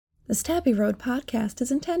The Stabby Road podcast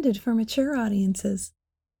is intended for mature audiences.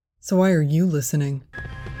 So why are you listening?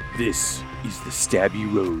 This is the Stabby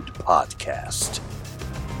Road podcast.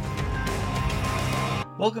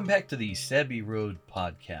 Welcome back to the Stabby Road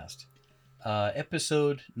podcast,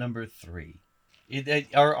 episode number 3.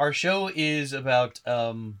 Our show is about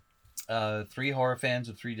 3 horror fans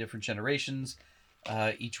of 3 different generations.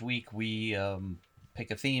 Each week we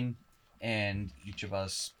pick a theme, and each of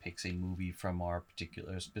us picks a movie from our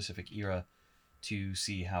particular specific era to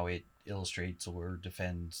see how it illustrates or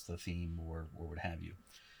defends the theme or what have you.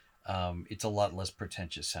 It's a lot less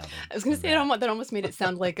pretentious sounding. I was going to say that almost made it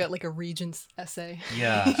sound like a Regent's essay.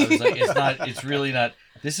 Yeah, I was like, it's not. It's really not.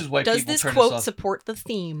 This is why Does people this turn quote us off. support the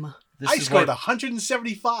theme? I scored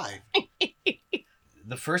 175.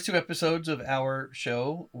 The first 2 episodes of our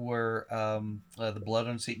show were The Blood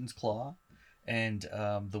on Satan's Claw and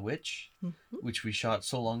The Witch, which we shot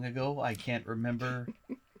so long ago, I can't remember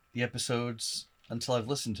the episodes until I've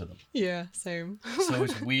listened to them. Yeah, same. So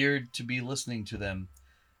it's weird to be listening to them.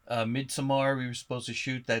 Midsommar, we were supposed to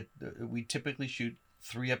shoot that. We typically shoot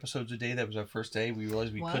 3 episodes a day. That was our first day. We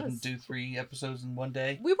realized we couldn't do 3 episodes in one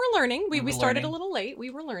day. We were learning. We started learning. A little late.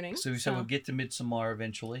 We were learning. So we said we'll get to Midsommar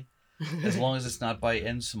eventually, as long as it's not by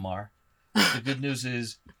Endsommar. The good news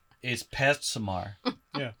is it's past Sommar.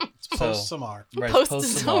 Yeah, it's post-Sommar. Right,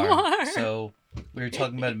 Post-Sommar. So we were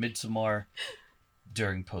talking about Midsommar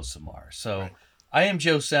during post-Sommar. So I am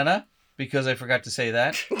Joe Sena, because I forgot to say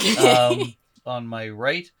that. On my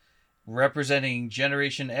right, representing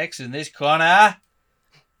Generation X in this corner.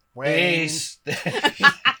 Weighing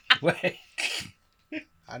Wait.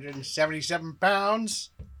 177 pounds.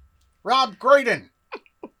 Rob Graydon.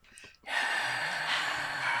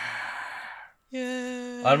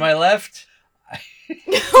 Yeah. On my left,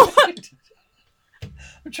 What?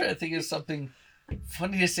 I'm trying to think of something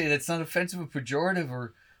funny to say that's not offensive or pejorative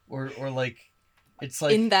or like, it's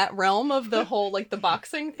like In that realm of the whole, the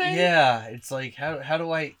boxing thing? yeah, it's like how do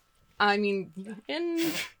I I mean, in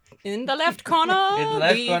the left corner, In the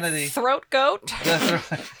left corner, the throat goat.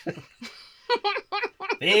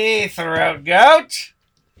 the throat goat.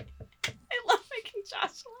 I love making Josh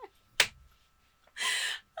laugh.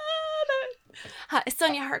 Hi,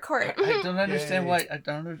 Sonia Harcourt. I don't understand Yay. why. I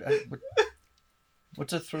don't know.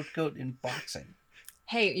 What's a throat goat in boxing?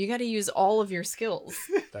 Hey, you got to use all of your skills.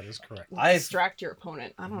 That is correct. I've Distract your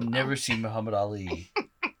opponent. I don't know. never seen Muhammad Ali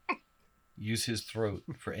use his throat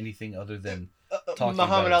for anything other than talking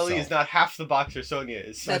Muhammad about Ali himself. is not half the boxer Sonia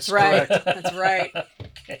is. That's right. correct. That's right.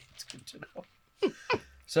 Okay, it's good to know.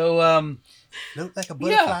 So, Note like a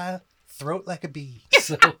butterfly, throat like a bee.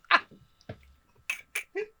 so I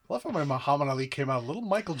love how my Muhammad Ali came out a little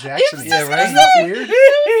Michael Jackson. Yeah, right? Isn't that weird?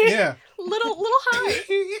 Yeah. Little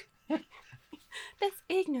high. That's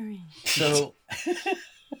ignorant. So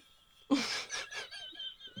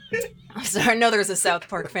I'm sorry. I know there's a South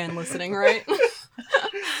Park fan listening, right?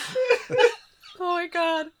 Oh my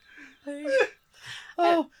god.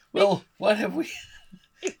 oh well, what have we?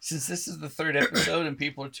 Since this is the 3rd episode and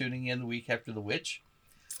people are tuning in the week after The Witch,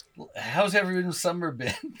 how's everyone's summer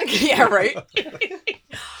been? Yeah, right.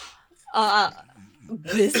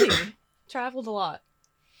 Busy. Traveled a lot.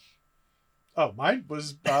 Oh, mine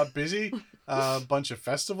was busy. A bunch of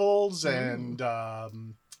festivals and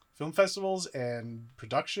film festivals and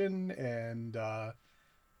production. And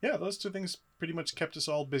yeah, those 2 things pretty much kept us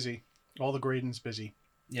all busy. All the Graydons busy.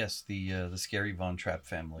 Yes, the scary Von Trapp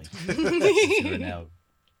family, as who are now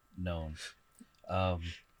known.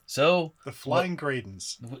 So The Flying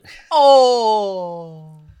Graydons.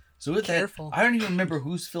 Oh. So with Careful. that, I don't even remember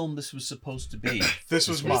whose film this was supposed to be. This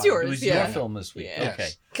was It mine. was yours. It was Yeah. your film this week. Yeah. Okay,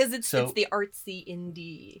 Because it's So- the artsy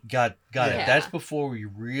indie. got Yeah. it. That's before we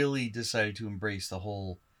really decided to embrace the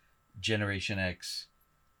whole Generation X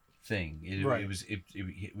thing. Right.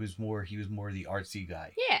 It was more. He was more the artsy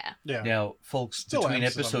guy. Yeah. Yeah. Now, folks, Still between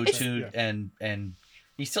am to some episode extent, 2 and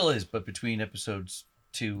he still is, but between episodes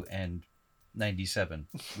 2 and 97,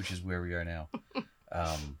 which is where we are now,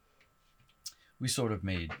 we sort of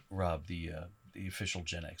made Rob the official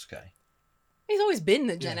Gen X guy. He's always been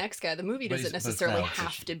the Gen X guy. The movie But doesn't it's necessarily now have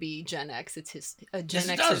official. to be Gen X. It's Gen Yes,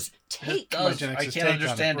 it X's does. take. It does. My Gen I X's can't take on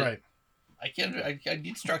understand it. Right. I can't. I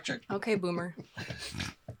need structure. Okay, boomer.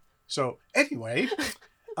 So anyway,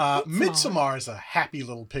 Midsommar is a happy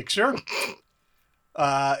little picture.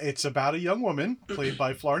 It's about a young woman played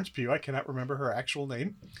by Florence Pugh. I cannot remember her actual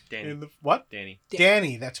name. Danny. What? Danny.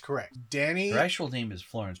 Danny. That's correct. Danny. Her actual name is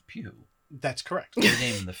Florence Pugh. That's correct. Her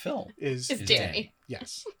name in the film Is It's Danny.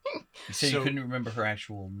 yes. You said you So- couldn't remember her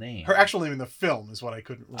actual name. Her actual name in the film is what I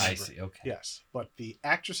couldn't remember. I see. Okay. Yes, but the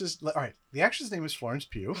actress's all right. The actress's name is Florence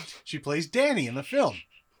Pugh. She plays Danny in the film.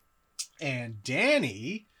 And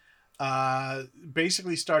Danny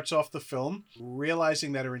basically starts off the film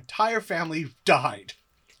realizing that her entire family died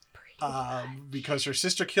because her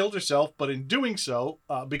sister killed herself, but in doing so,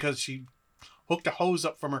 because she hooked a hose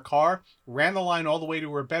up from her car, ran the line all the way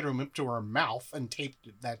to her bedroom, up to her mouth, and taped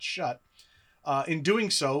that shut. In doing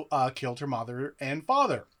so, killed her mother and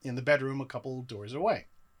father in the bedroom a couple doors away.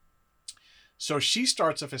 So she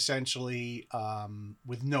starts off essentially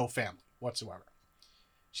with no family whatsoever.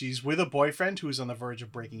 She's with a boyfriend who's on the verge of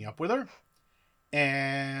breaking up with her,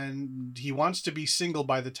 and he wants to be single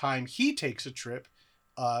by the time he takes a trip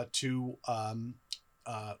to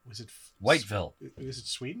was it Whiteville? Is it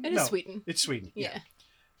Sweden? It is Sweden. It's Sweden. Yeah.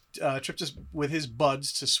 Trip with his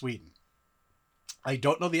buds to Sweden. I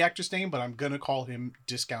don't know the actor's name, but I'm gonna call him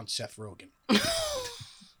Discount Seth Rogen.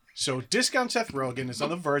 So Discount Seth Rogen is on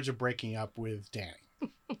the verge of breaking up with Danny.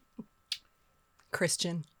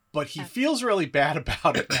 Christian. But he feels really bad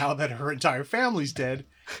about it now that her entire family's dead,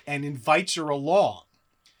 and invites her along.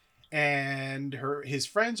 And his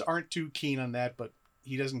friends aren't too keen on that, but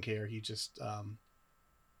he doesn't care. He just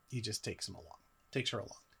takes her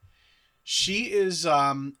along. She is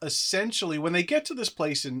essentially, when they get to this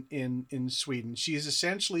place in Sweden, she is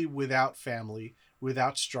essentially without family,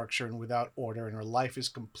 without structure, and without order, and her life is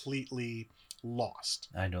completely lost.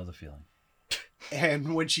 I know the feeling.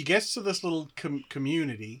 And when she gets to this little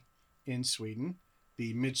community in Sweden,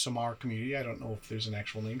 the Midsommar community, I don't know if there's an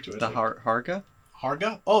actual name to it. The Harga?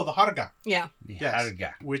 Harga? Oh, the Harga. Yeah. Yes.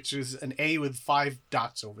 Harga. Which is an A with 5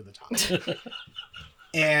 dots over the top.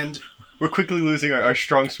 And We're quickly losing our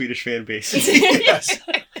strong Swedish fan base. yes.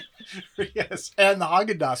 Yes. And the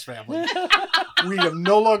Haagen-Dazs family. We are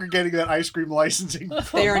no longer getting that ice cream licensing.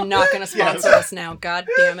 They are not going to sponsor us now. God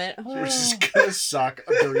damn it. Which is going to suck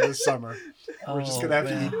during the summer. We're just going to have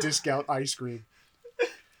to man. eat discount ice cream.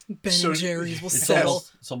 Ben So- and Jerry's will It's settle.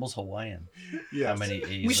 almost Hawaiian. Yes. How many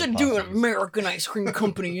A's? We should and do an apostles. American ice cream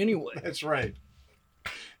company anyway. That's right.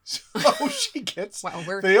 So she gets... Wow,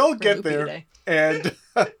 They all we're get loopy there. today. And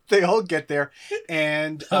they all get there.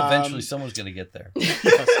 And... Eventually, someone's going to get there.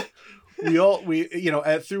 Yes.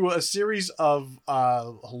 Through a series of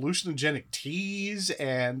hallucinogenic teas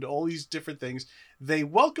and all these different things, they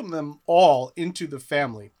welcome them all into the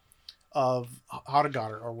family of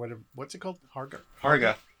Harga, or whatever. What's it called? Harga.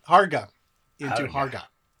 Into Harga.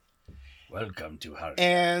 Welcome to Harga.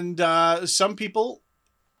 And some people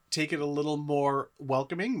take it a little more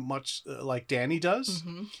welcoming, much like Danny does,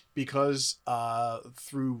 Mhm. because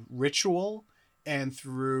through ritual and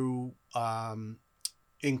through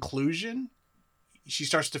inclusion, she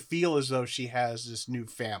starts to feel as though she has this new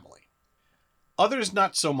family. Others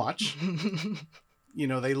not so much.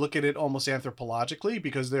 They look at it almost anthropologically,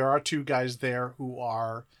 because there are 2 guys there who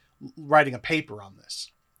are writing a paper on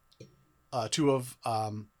this. 2 of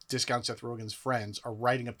Discount Seth Rogen's friends are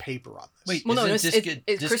writing a paper on this. Wait, Well, no, isn't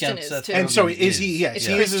it's Christian Discount is, Seth too. And so Rogen is he? Yes, It's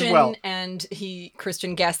he yeah. is Christian, as well. and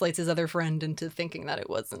Christian gaslights his other friend into thinking that it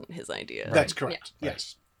wasn't his idea. That's correct. Yeah.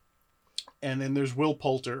 Yes. And then there's Will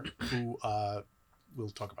Poulter, who we'll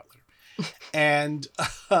talk about later. And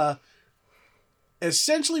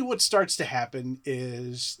essentially what starts to happen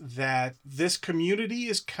is that this community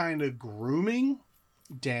is kind of grooming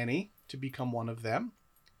Danny to become one of them.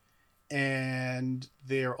 And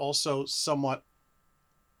they're also somewhat...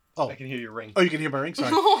 I can hear your ring. Oh, you can hear my ring?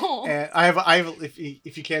 Sorry. Oh. And I have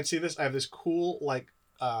if you can't see this, I have this cool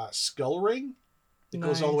skull ring that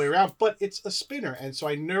goes all the way Nice. around, but it's a spinner, and so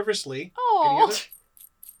I nervously Oh.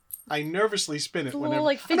 I nervously spin it It's a whenever. little,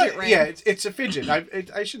 like, I'm not- fidget ring. Yeah, it's a fidget.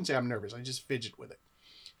 I shouldn't say I'm nervous. I just fidget with it.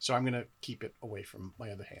 So I'm gonna keep it away from my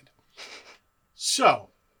other hand. So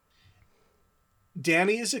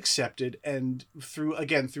Danny is accepted, and through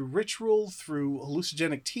ritual, through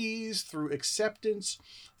hallucinogenic teas, through acceptance,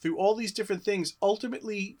 through all these different things,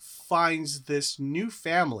 ultimately finds this new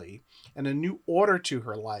family and a new order to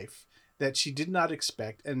her life that she did not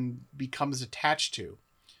expect and becomes attached to.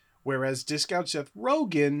 Whereas Discount Seth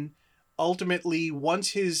Rogen ultimately, once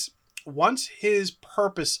his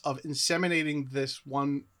purpose of inseminating this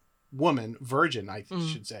one woman, virgin, I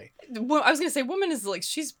should say. Well, I was gonna say, woman is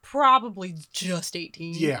she's probably just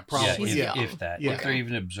 18. Yeah, probably. She's Yeah. young. If that. Yeah. If they're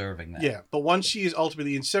even observing that. Yeah, but once she is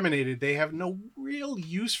ultimately inseminated, they have no real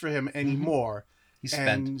use for him anymore. He's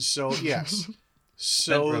spent. And so, yes. Spent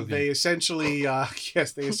So Rogen. they essentially,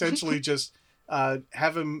 just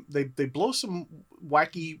have him, they blow some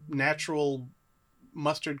wacky natural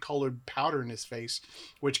mustard colored powder in his face,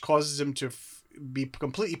 which causes him to be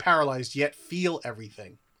completely paralyzed, yet feel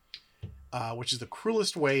everything. which is the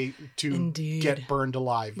cruelest way to Indeed. get burned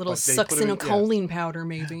alive. Little But they sucks put him in a choline powder,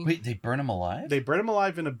 maybe. Wait, they burn him alive? They burn him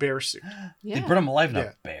alive in a bear suit. Yeah. They burn him alive in Yeah.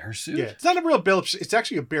 a bear suit? Yeah, it's not a real bear. It's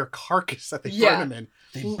actually a bear carcass that they burn him in.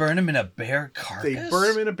 They burn him in a bear carcass? They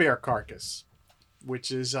burn him in a bear carcass,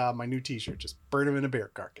 which is my new T-shirt. Just burn him in a bear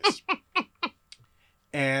carcass.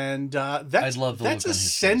 And that's love the that's look on his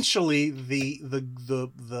essentially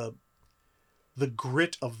the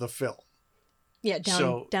grit of the film. Yeah,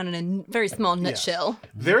 down in a very small nutshell.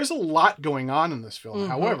 There's a lot going on in this film. Mhm.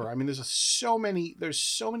 However, I mean, there's so many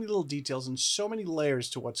little details and so many layers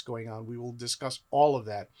to what's going on. We will discuss all of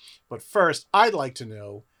that. But first, I'd like to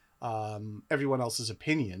know everyone else's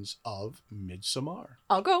opinions of Midsommar.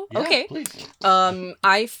 I'll go. Yeah, Okay. please.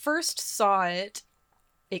 I first saw it.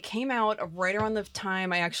 It came out right around the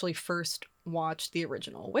time I actually first watched the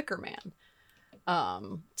original Wicker Man.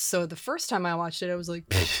 So the first time I watched it, I was like,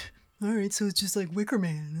 all right, so it's just like Wicker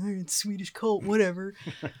Man. All right, Swedish cult, whatever.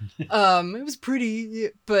 It was pretty,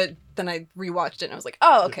 but then I rewatched it and I was like,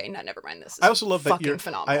 oh, okay, no, never mind. This is I also love that fucking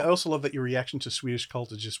phenomenal. I also love that your reaction to Swedish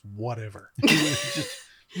cult is just whatever.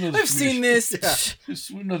 I've seen this. It's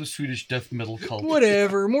another Swedish death metal cult.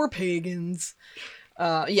 Whatever, more pagans.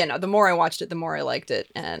 The more I watched it, the more I liked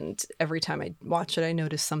it. And every time I watch it, I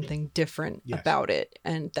notice something different about it.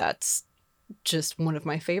 And that's just one of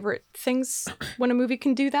my favorite things when a movie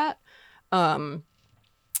can do that.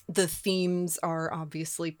 The themes are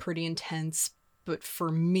obviously pretty intense, but for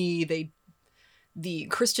me, the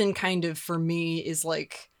Christian kind of, for me, is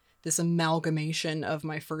like this amalgamation of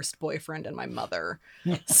my first boyfriend and my mother.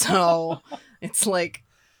 So it's like,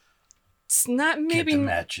 it's not maybe Get the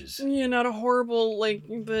matches. not a horrible, like,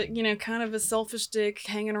 but kind of a selfish dick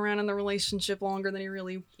hanging around in the relationship longer than he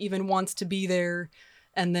really even wants to be there,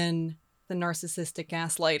 and then the narcissistic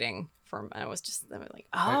gaslighting from I was like,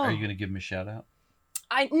 oh, Are you gonna give him a shout out?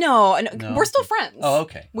 No, we're still friends. Oh,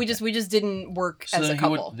 okay. We just didn't work as a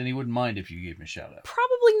couple. Then he wouldn't mind if you gave him a shout out.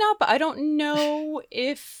 Probably not, but I don't know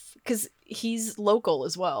because he's local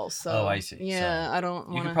as well. So I see. Yeah, So I don't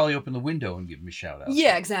want You to. could probably open the window and give him a shout out.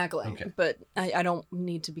 Yeah, exactly. Okay. But I don't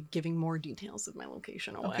need to be giving more details of my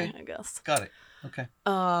location away. Okay. I guess. Got it. Okay.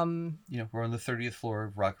 We're on the 30th floor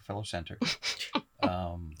of Rockefeller Center.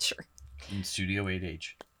 Sure. In Studio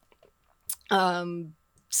 8H.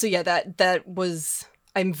 So yeah, that was.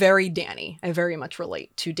 I'm very Danny. I very much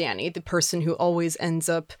relate to Danny, the person who always ends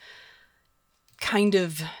up kind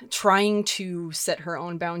of trying to set her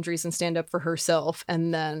own boundaries and stand up for herself,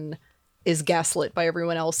 and then is gaslit by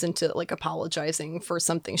everyone else into like apologizing for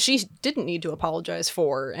something she didn't need to apologize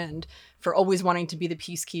for, and for always wanting to be the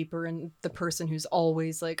peacekeeper and the person who's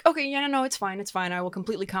always like, okay, yeah, no, it's fine. I will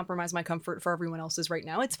completely compromise my comfort for everyone else's right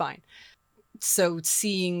now. It's fine. So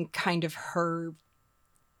seeing kind of her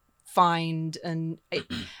find, and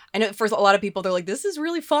I know for a lot of people they're like, this is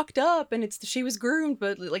really fucked up and she was groomed,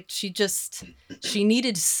 but like she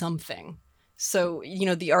needed something. So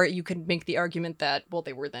you could make the argument that, well,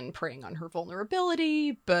 they were then preying on her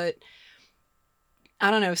vulnerability, but I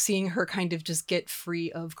don't know, seeing her kind of just get free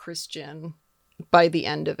of Christian by the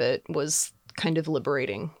end of it was kind of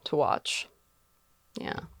liberating to watch.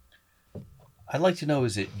 Yeah. I'd like to know,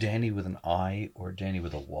 is it Danny with an I or Danny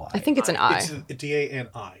with a Y? I think it's an I. It's a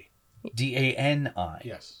D-A-N-I. D-A-N-I.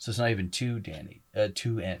 Yes. So it's not even two Danny.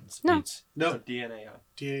 Two N's. No. It's, No. DNA.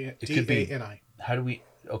 It could be- D-A-N-I. how do we...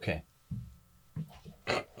 Okay.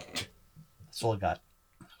 That's all I got.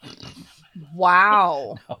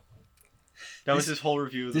 Wow. That was his whole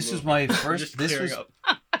review of the This movie. is my We're first... just This clearing was...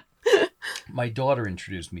 up. My daughter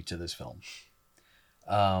introduced me to this film.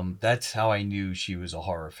 That's how I knew she was a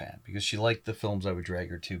horror fan, because she liked the films I would drag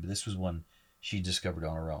her to, but this was one she discovered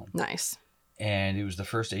on her own. Nice. And it was the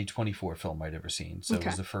first A24 film I'd ever seen. So It Okay.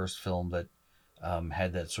 was the first film that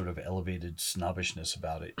had that sort of elevated snobbishness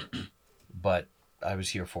about it. But I was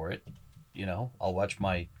here for it. I'll watch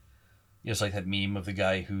it's like that meme of the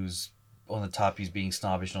guy who's on the top, he's being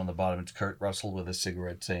snobbish, and on the bottom it's Kurt Russell with a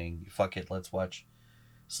cigarette saying, fuck it, let's watch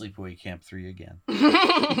Sleepaway Camp 3 again.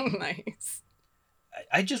 Nice.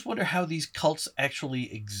 I just wonder how these cults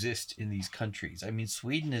actually exist in these countries. I mean,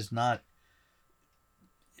 Sweden is not...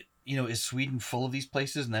 is Sweden full of these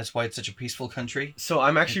places, and that's why it's such a peaceful country? So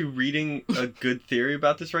I'm actually reading a good theory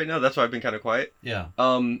about this right now. That's why I've been kind of quiet. Yeah.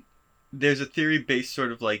 There's a theory based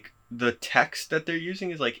sort of like the text that they're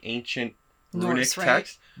using is like ancient runic Norse, right?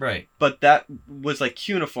 text. Right. But that was like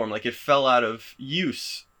cuneiform. Like it fell out of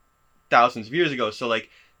use thousands of years ago. So like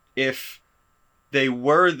if they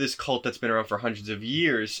were this cult that's been around for hundreds of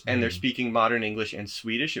years and they're speaking modern English and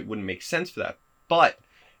Swedish, it wouldn't make sense for that. But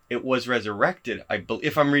it was resurrected,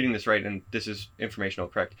 if I'm reading this right, and this is informational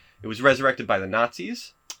correct, it was resurrected by the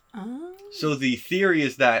Nazis. Oh. So the theory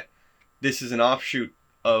is that this is an offshoot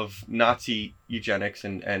of Nazi eugenics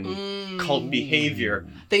and cult behavior.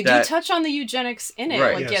 They that- do touch on the eugenics in it,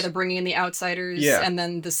 Right. like Yes. they're bringing in the outsiders, Yeah. and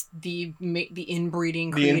then the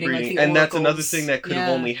inbreeding, The creating inbreeding, like the and that's another oracles. thing that could have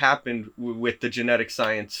Yeah. only happened with the genetic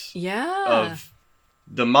science Yeah. of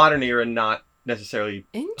the modern era, not necessarily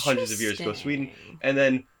hundreds of years ago, Sweden. Interesting. And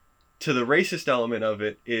then to the racist element of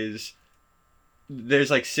it is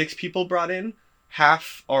there's like 6 people brought in.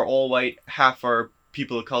 Half are all white, half are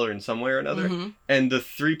people of color in some way or another. Mhm. And the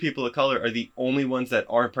 3 people of color are the only ones that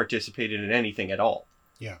aren't participating in anything at all.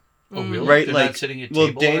 Oh, really? Right, They're like, not sitting at Well,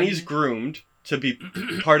 table or Danny's anything? groomed to be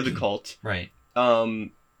part of the cult. Right.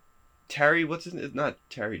 Terry, what's his name? Not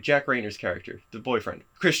Terry, Jack Rayner's character, the boyfriend,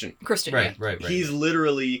 Christian. Christian. Right, right. He's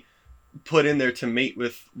literally put in there to mate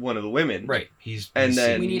with one of the women. Right. And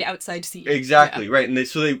then- We need outside seed. Exactly, right. And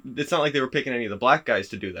it's not like they were picking any of the black guys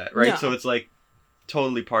to do that, right? No. So it's like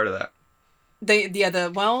totally part of that.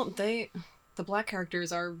 The black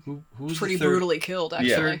characters are Who's pretty the third, brutally killed, actually.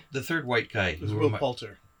 Yeah. the third white guy? It was who Will remi-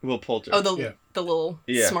 Poulter. Will Poulter. Oh, Yeah. the little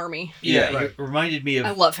Yeah. smarmy. Yeah, Right. it reminded me of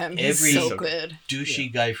I love him. He's every- so good.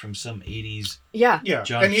 douchey guy from some 80s. Yeah. Yeah,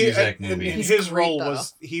 John and Cusack and movie. his He's great, role though.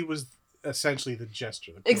 was he was essentially the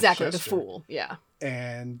jester, the Exactly, the jester. fool. Yeah.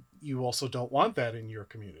 And you also don't want that in your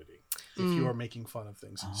community if you are making fun of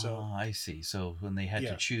things. And so Oh, I see. So when they had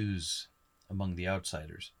Yeah. to choose among the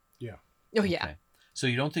outsiders. Oh, yeah. Okay. So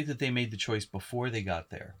you don't think that they made the choice before they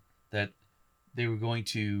got there, that they were going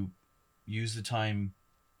to use the time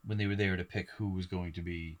when they were there to pick who was going to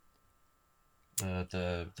be the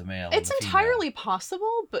male? and It's the female? entirely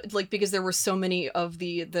possible, but like because there were so many of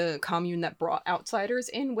the commune that brought outsiders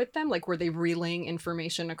in with them, like were they relaying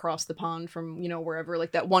information across the pond from wherever?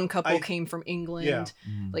 Like that one couple came from England. Yeah.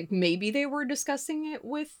 Mhm. Like maybe they were discussing it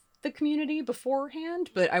with the community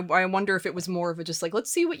beforehand, but I wonder if it was more of a just like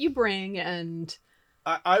let's see what you bring and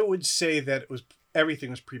I would say that everything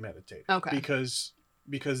was premeditated. Okay. Because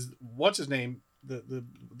what's his name,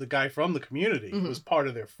 the guy from the community Mhm. was part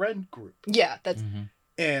of their friend group, yeah, that's Mhm.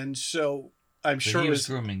 and so I'm So sure he it was was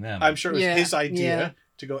grooming them. I'm sure it was Yeah, his idea yeah.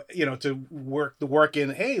 to go to work the work in.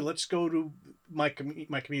 Hey, let's go to my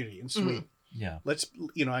community in Sweden. Yeah. Let's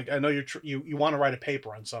I know you want to write a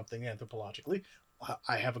paper on something anthropologically.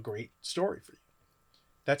 I have a great story for you.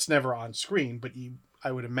 That's never on screen, but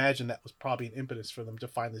I would imagine that was probably an impetus for them to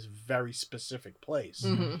find this very specific place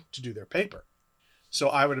Mhm. to do their paper. So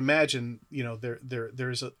I would imagine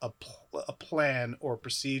there's a plan or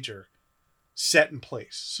procedure set in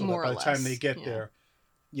place so More that by or the time less, they get yeah. there,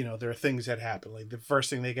 there are things that happen. Like the first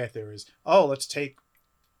thing they get there is, oh, let's take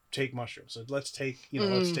mushrooms. So let's take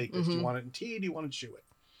let's take this. Do you mhm. want it in tea? Do you want to chew it?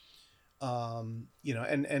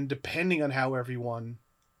 And depending on how everyone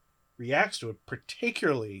reacts to it,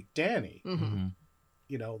 particularly Danny, Mhm.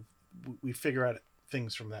 Mhm. we figure out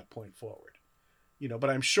things from that point forward. But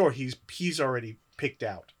I'm sure he's already picked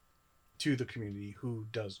out to the community who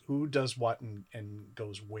does what and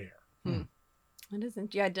goes where. It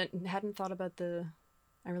isn't. Yeah, hadn't thought about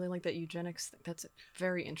I really like that eugenics thing. That's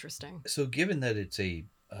very interesting. So given that it's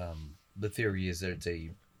the theory is that it's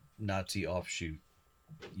a Nazi offshoot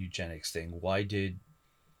eugenics thing, why did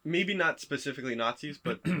Maybe not specifically Nazis,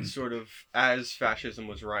 but sort of as fascism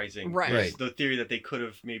was rising. Right. there's the theory that they could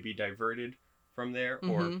have maybe diverted from there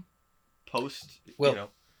or Mhm. post.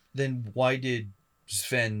 Well, then why did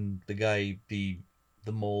Sven, the guy, the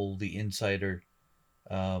mole, the insider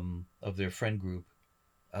of their friend group,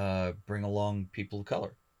 bring along people of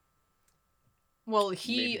color? Well, Maybe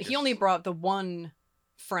he just- only brought the one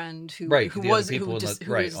friend who Right, who the other was people who in just the-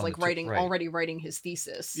 who right, was on like the writing right. already writing his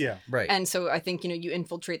thesis. Yeah. Right. And so I think you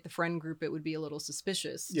infiltrate the friend group, it would be a little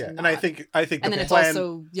suspicious. to Yeah. And I not- think and the then it's plan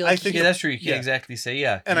also I think Yeah, that's true. You can't yeah. exactly say,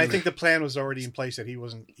 yeah. and I you- think the plan was already in place that he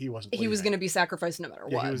wasn't he was leaving. going to be sacrificed no matter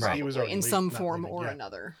Yeah, what. he was- he was probably, already in some not form leaving, or yeah.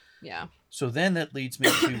 another. Yeah. So then that leads me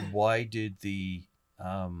to why did the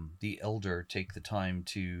elder take the time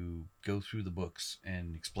to go through the books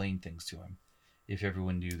and explain things to him if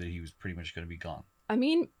everyone knew that he was pretty much going to be gone? I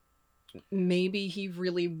mean, maybe he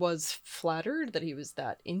really was flattered that he was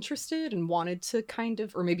that interested and wanted to kind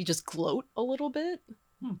of, or maybe just gloat a little bit.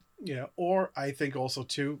 Yeah, or I think also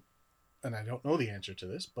too, and I don't know the answer to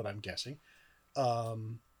this, but I'm guessing.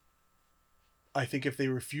 I think if they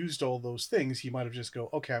refused all those things, he might have just go,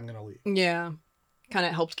 okay, I'm going to leave. Yeah. Kind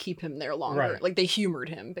of helped keep him there longer. Right. Like they humored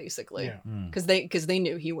him basically. Yeah. Because they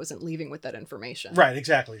knew he wasn't leaving with that information. Right,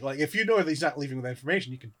 exactly. Like if you know that he's not leaving with that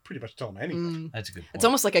information, you can pretty much tell him anything. Mm. That's a good point. It's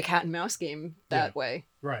almost like a cat and mouse game that way.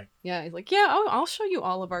 Right. Yeah, he's like, yeah, I'll show you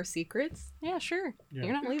all of our secrets. Yeah, sure. Yeah.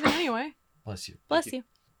 You're not leaving anyway. Bless you. Bless you.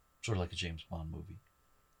 Sort of like a James Bond movie.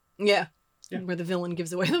 Yeah. where the villain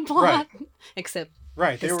gives away the plot. Right. Except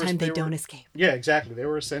Right. this time they don't escape. Yeah, exactly. They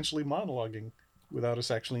were essentially monologuing without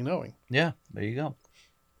us actually knowing. Yeah, there you go.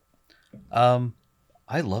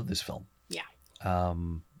 I love this film. Yeah.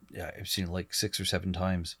 Yeah, I've seen it like 6 or 7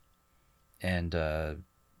 times. And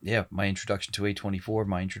yeah, my introduction to A24,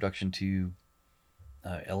 my introduction to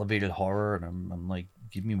elevated horror, and I'm like,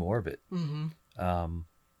 give me more of it. Mm-hmm.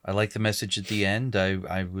 I like the message at the end.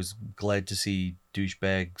 I was glad to see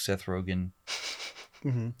douchebag Seth Rogen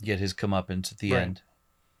get his comeuppance at the end.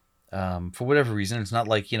 For whatever reason, it's not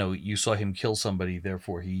like, you saw him kill somebody,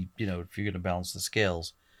 therefore he, if you're going to balance the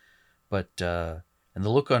scales. But, and the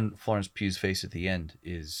look on Florence Pugh's face at the end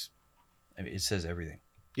is, it says everything.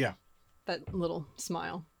 Yeah. That little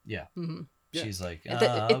smile. Yeah. Mm-hmm. She's like,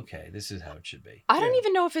 okay, this is how it should be. I don't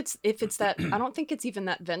even know if it's that. I don't think it's even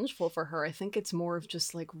that vengeful for her. I think it's more of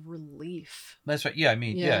just like relief. That's right. Yeah, I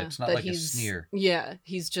mean, it's not like a sneer. Yeah,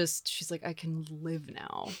 she's like, I can live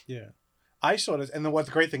now. Yeah, I saw it as, and what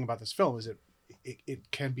the great thing about this film is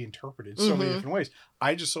it can be interpreted so many different ways.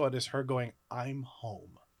 I just saw it as her going, I'm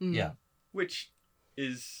home. Mm-hmm. Yeah. Which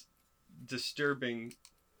is disturbing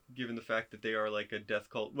given the fact that they are like a death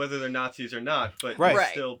cult, whether they're Nazis or not, but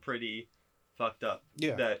it's still pretty fucked up.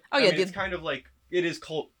 Yeah. It's kind of like, it is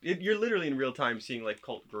cult. You're literally in real time seeing like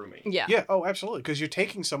cult grooming. Yeah. Yeah. Oh, absolutely. Because you're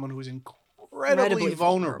taking someone who's incredibly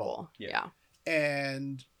vulnerable. Yeah.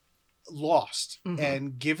 And lost,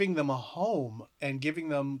 and giving them a home and giving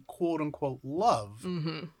them quote unquote love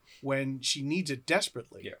when she needs it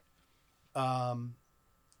desperately. Yeah.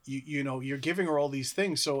 You're giving her all these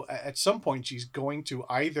things, so at some point she's going to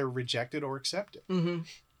either reject it or accept it.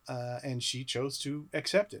 And she chose to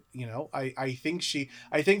accept it. I think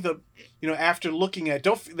after looking at,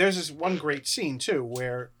 there's this one great scene too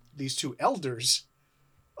where these two elders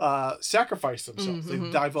sacrifice themselves. They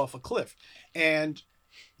dive off a cliff, and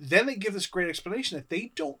then they give this great explanation that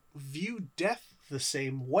they don't view death the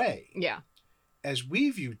same way as we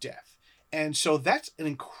view death. And so that's an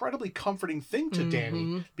incredibly comforting thing to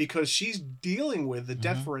Danny, because she's dealing with the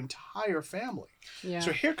death of her entire family. Yeah.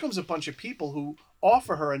 So here comes a bunch of people who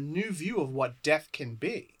offer her a new view of what death can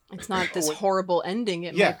be. It's not this horrible ending.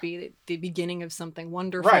 It might be the beginning of something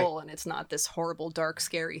wonderful, and it's not this horrible, dark,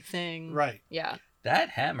 scary thing. Right. Yeah. That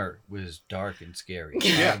hammer was dark and scary.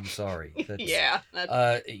 Yeah. I'm sorry.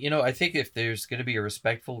 I think if there's going to be a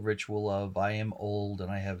respectful ritual of, I am old and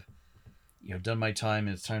I have, done my time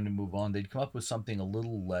and it's time to move on, they'd come up with something a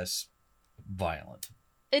little less violent.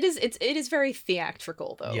 It is very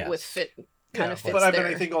theatrical though. Yes. With fit kind of fits. But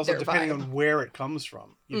I think also depending vibe. on where it comes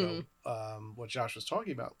from, what Josh was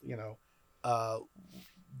talking about,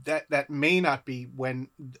 that may not be when,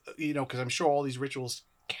 because I'm sure all these rituals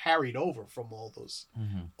carried over from all those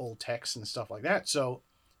old texts and stuff like that. So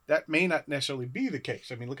that may not necessarily be the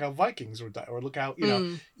case. I mean, look how Vikings were, or look how,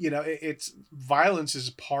 it's violence is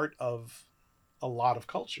part of a lot of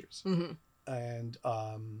cultures. And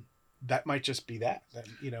that might just be that,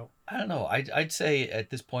 I don't know. I'd say at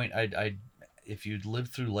this point, I'd if you'd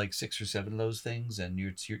lived through like 6 or 7 of those things and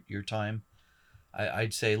it's your time,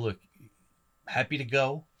 I'd say, look, happy to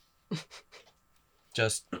go.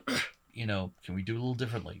 Just, can we do a little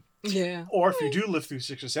differently? Yeah. Or if you do live through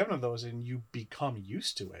 6 or 7 of those and you become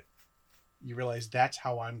used to it, you realize that's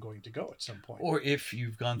how I'm going to go at some point. Or if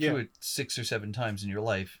you've gone through it 6 or 7 times in your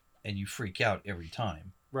life and you freak out every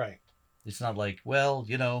time. Right. It's not like, well,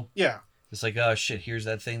 Yeah. It's like, oh shit, here's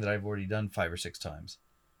that thing that I've already done 5 or 6 times.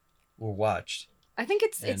 Or watched. I think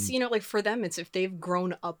it's like for them, it's if they've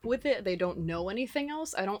grown up with it, they don't know anything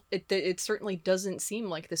else. It certainly doesn't seem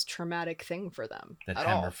like this traumatic thing for them. That at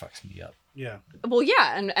hammer all. fucks me up. Yeah. Well,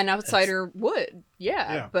 yeah, and an outsider would.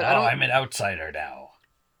 Yeah. But I'm an outsider now.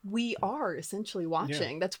 We are essentially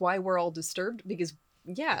watching. That's why we're all disturbed, because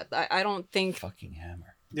I don't think fucking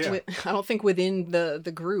hammer. Yeah. I don't think within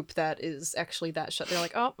the group that is actually that shut. They're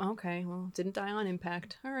like, oh, okay, well, didn't die on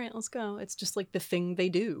impact. All right, let's go. It's just like the thing they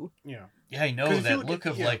do. Yeah. Yeah, I know that look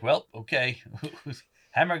of like, well, okay,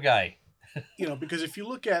 hammer guy. Because if you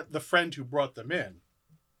look at the friend who brought them in,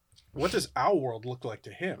 what does our world look like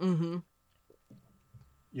to him?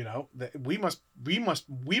 That we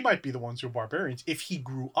might be the ones who are barbarians if he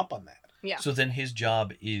grew up on that. Yeah. So then his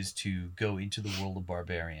job is to go into the world of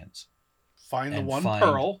barbarians. Find the one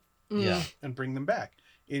pearl, yeah, and bring them back.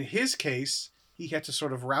 In his case, he had to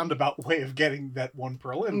sort of roundabout way of getting that one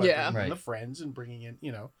pearl in by bringing in the friends and bringing in,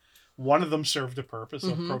 one of them served a purpose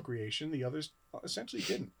of procreation, the others essentially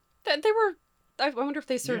didn't. They were. I wonder if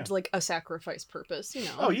they served like a sacrifice purpose,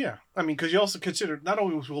 Oh yeah, I mean, because you also consider not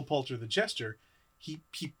only was Will Poulter the jester,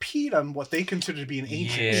 he peed on what they consider to be an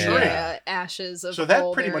ancient Yeah. tree. Yeah, ashes of So that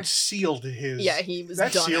all pretty their- much sealed his. Yeah, he was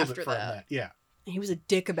that done sealed after it for him. that. Yeah. He was a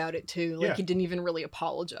dick about it too. Like Yeah. he didn't even really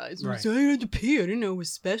apologize. He was Right. like, I had to pee. I didn't know it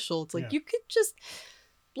was special. It's like Yeah. you could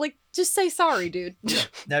just say sorry, dude.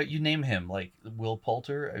 Now you name him like Will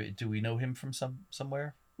Poulter. Do we know him from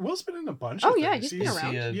somewhere? Will's been in a bunch. Oh, of yeah, things. he's been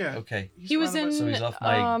around. Yeah. Okay. He was around a bunch. So he's off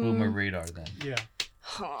my Um, boomer radar then. Yeah.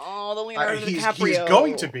 Oh, the Leonardo He's DiCaprio.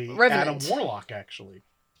 going to be Revenant. Adam Warlock. Actually,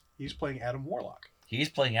 he's playing Adam Warlock He's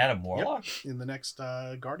playing Adam Warlock. in the next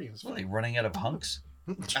Guardians What, are they film. running out of hunks?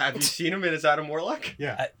 Have you seen him in his Adam Warlock?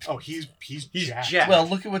 Yeah. Oh, he's jacked. jacked. Well,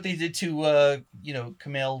 look at what they did to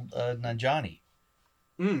Kumail Nanjiani.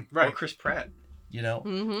 Or Right. Chris Pratt.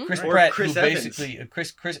 Mm-hmm. Chris Or Pratt, Chris who Evans. basically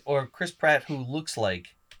Chris Pratt, who looks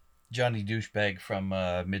like Johnny Douchebag from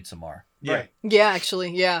Midsommar. Yeah. Right. Yeah,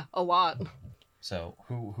 actually, yeah, a lot. So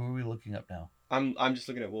who are we looking up now? I'm just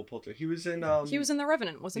looking at Will Poulter. He was in He was in The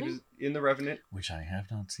Revenant, he wasn't he? was in The Revenant. Which I have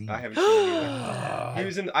not seen. I haven't seen it either. He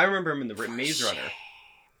was in. I remember him in the Maze Runner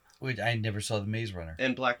Wait, I never saw the Maze Runner.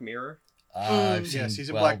 and Black Mirror. I've seen, Yes, he's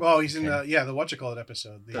in well, Black. Oh, he's in okay. the whatchamacallit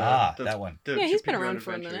episode. The, that one. The Yeah, he's Pig been Road around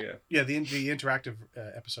for a Adventure, minute. yeah, the interactive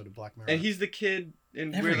episode of Black Mirror. And he's the kid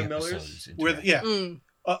in Every We're the episode Millers. is where the, yeah. Mm.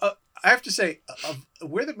 I have to say,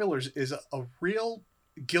 Where the Millers is a real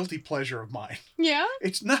guilty pleasure of mine. Yeah.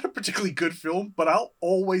 It's not a particularly good film, but I'll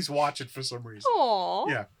always watch it for some reason. Aw.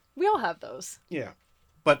 Yeah. We all have those. Yeah,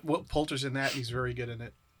 but Will Poulter's in that, and he's very good in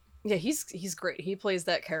it. Yeah, he's great. He plays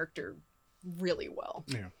that character really well.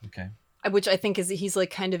 Yeah. Okay. Which I think is he's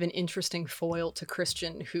like kind of an interesting foil to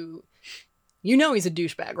Christian, who, he's a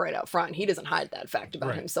douchebag right out front. He doesn't hide that fact about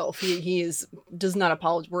Right. himself. He does not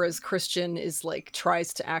apologize. Whereas Christian is like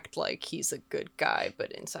tries to act like he's a good guy,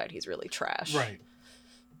 but inside he's really trash. Right.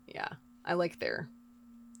 Yeah, I like their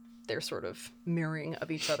sort of mirroring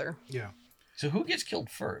of each other. Yeah. So who gets killed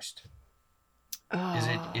first?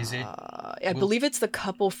 Is it? I believe it's the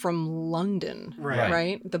couple from London, Right.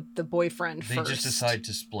 right? The boyfriend They first. just decide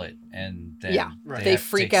to split, and then Yeah, Right. they have to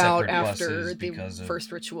freak take out separate after buses the because of-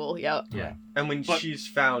 first ritual. Yeah. Yeah. And when But- she's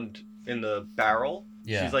found in the barrel,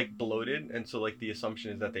 Yeah. she's like bloated, and so like the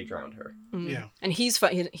assumption is that they drowned her. Mm. Yeah. And he's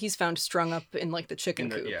found strung up in like the chicken In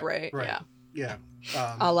the- coop, yeah. right? Right. Yeah.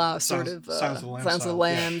 Yeah. A la sort Silence- of Silence of the Lambs Silence of the style,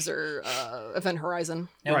 yeah. Lambs or Event Horizon.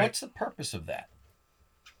 Now, Right. what's the purpose of that?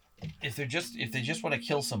 If they just want to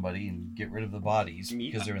kill somebody and get rid of the bodies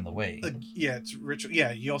Meat. because they're in the way. Yeah, it's ritual.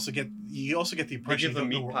 Yeah, you also get the impression give you them don't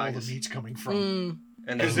know meat where all pies. the meat's coming from. Mm.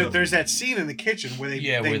 And Because then there's that scene in the kitchen where they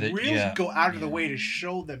really go out of the yeah. way to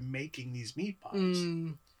show them making these meat pies.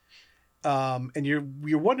 Mm. And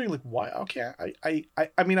you're wondering like why? Okay,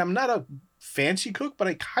 I mean I'm not a fancy cook, but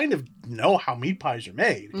I kind of know how meat pies are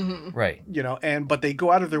made. Hmm. Right. But they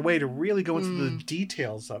go out of their way to really go into the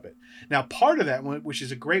details of it. Now, part of that, which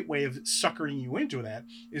is a great way of suckering you into that,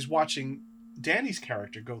 is watching Danny's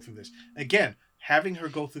character go through this again. Having her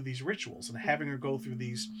go through these rituals and having her go through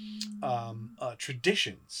these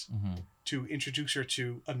traditions Mm-hmm. to introduce her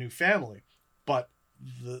to a new family. But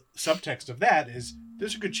the subtext of that is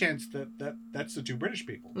there's a good chance that's the two British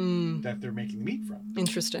people Mm. that they're making the meat from.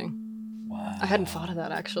 Interesting. Wow. I hadn't thought of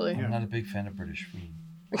that actually. I'm not a big fan of British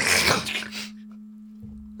food,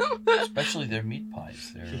 especially their meat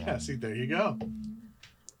pies. Yeah, see, there you go.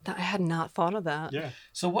 I had not thought of that. Yeah.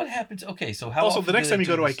 So what happens? Okay, so how? Also, often the next do they time you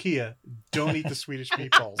go to do this? IKEA, don't eat the Swedish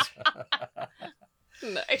meatballs.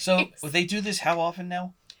 Nice. So they do this how often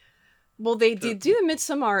now? Well, they do the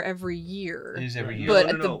Midsommar every year, It is every year. but No,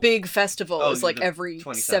 at no, the no. big festival Oh, is like the every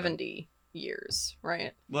 27. 70 years,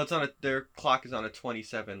 right? well, it's on their clock is on a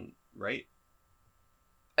 27, right?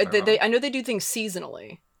 I know they do things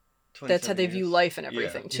seasonally. That's how 27 they view years. life and Yeah.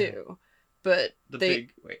 everything too. But The they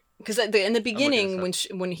big wait. because in the beginning this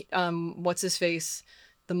when what's his face,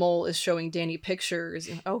 the mole is showing Danny pictures.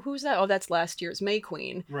 Oh, who's that? Oh, that's last year's May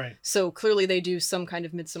Queen. Right. So clearly they do some kind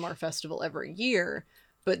of Midsommar festival every year.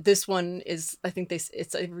 But this one is, I think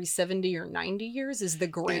it's every 70 or 90 years is the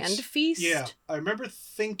grand feast. Yeah, I remember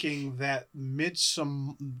thinking that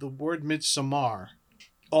the word Midsommar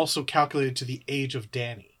also calculated to the age of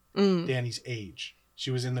Danny. Mm. Danny's age.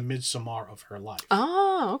 She was in the Midsommar of her life.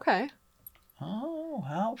 Oh, okay. Oh,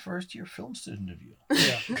 how first year film student of you.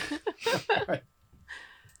 Yeah. Right.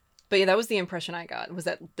 But yeah, that was the impression I got, was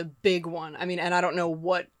that the big one. I mean, and I don't know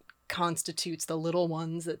what constitutes the little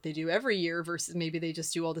ones that they do every year versus maybe they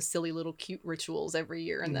just do all the silly little cute rituals every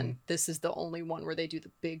year. And then this is the only one where they do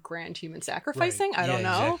the big grand human sacrificing. I don't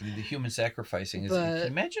know. Exactly. The human sacrificing is. But- Can you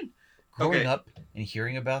imagine growing Okay. up and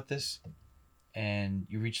hearing about this, and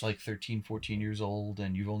you reach like 13, 14 years old,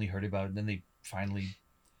 and you've only heard about it, and then they finally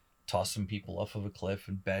toss some people off of a cliff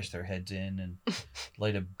and bash their heads in and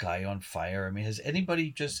light a guy on fire. I mean, has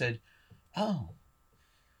anybody just said, "Oh,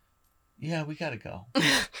 yeah, we gotta go"?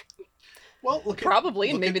 Well, Probably,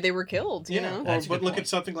 and maybe they were killed. You know, That's a but good look point. at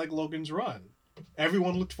something like Logan's Run.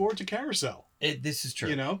 Everyone looked forward to Carousel. This is true.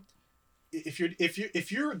 You know, if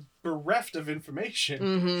you're bereft of information,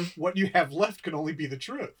 Mm-hmm. what you have left can only be the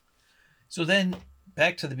truth. So then,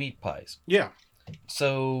 back to the meat pies. Yeah.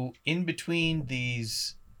 So in between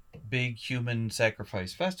these big human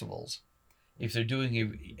sacrifice festivals, if they're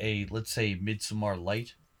doing a let's say Midsommar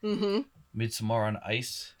light, Mm-hmm. Midsommar on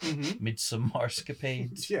ice, Mm-hmm.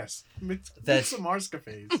 Midsommarscapades, Yes. That's- Some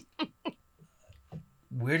Marscapades.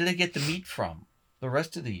 where do they get the meat from the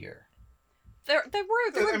rest of the year? There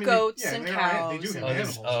were I mean, goats yeah, and they cows. do have and-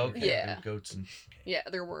 animals. Okay. Yeah. Goats and Yeah,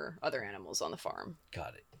 there were other animals on the farm.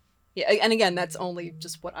 got it. Yeah, and again, that's only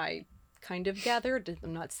just what I kind of gathered.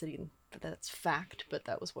 I'm not saying that that's fact, but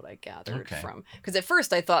that was what I gathered Okay. from. Because at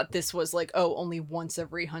first I thought this was like, oh, only once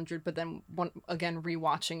every 100, but then again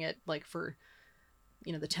rewatching it like for,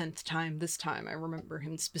 you know, the 10th time this time, I remember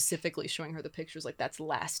him specifically showing her the pictures like that's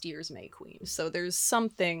last year's May Queen. So there's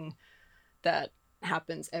something that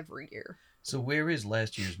happens every year. So where is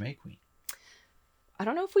last year's May Queen? I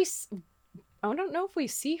don't know if we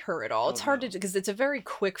see her at all. It's hard to, because it's a very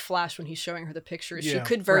quick flash when he's showing her the pictures. She Yeah,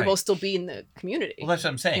 could very right. well still be in the community. Well, that's what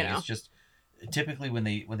I'm saying. You know? It's just typically when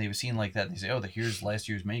they have seen like that, they say, "Oh, here's last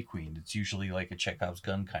year's May Queen." It's usually like a Chekhov's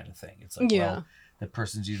gun kind of thing. It's like, Yeah. well, the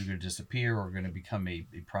person's either going to disappear or going to become a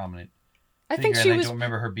prominent I figure. think she and was. I don't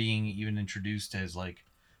remember her being even introduced as like,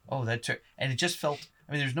 "Oh, and it just felt.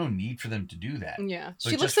 I mean, there's no need for them to do that. Yeah, But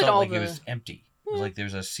she it looks just at felt all like the. it was empty. It was like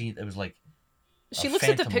there's a scene that was like. She a looks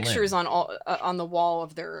at the phantom pictures limb. on the wall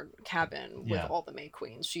of their cabin with Yeah. all the May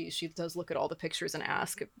Queens. She does look at all the pictures and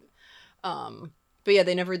ask. But yeah,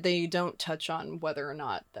 they don't touch on whether or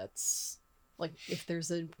not that's like if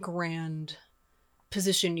there's a grand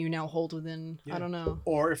position you now hold within. Yeah. I don't know.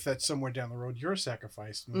 Or if that's somewhere down the road you're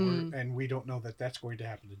sacrificed, and we don't know that that's going to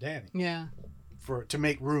happen to Danny Yeah, to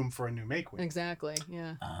make room for a new May Queen. exactly.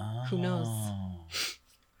 Yeah. Oh. Who knows?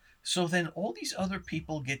 So then all these other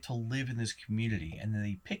people get to live in this community, and then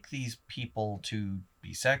they pick these people to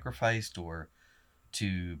be sacrificed or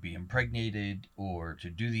to be impregnated or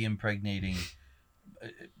to do the impregnating.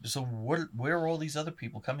 So where are all these other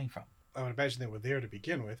people coming from? I would imagine they were there to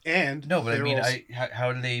begin with, and No, but I they're mean, also-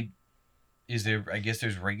 how do they? Is there? I guess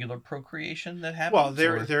there's regular procreation that happens.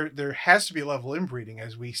 well, or- there has to be a level inbreeding,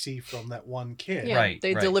 as we see from that one kid. Yeah, Right,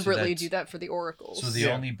 they right. So deliberately that's- do that for the oracles. So they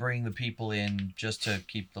Yeah. only bring the people in just to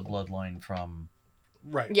keep the bloodline from.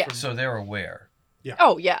 Right. Yeah. from- So they're aware.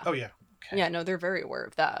 Oh yeah. oh yeah. Okay. Yeah, no, they're very aware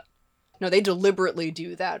of that. No, they deliberately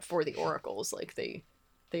do that for the oracles. Like they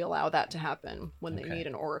allow that to happen when they Okay. need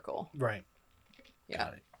an oracle. Right. Yeah.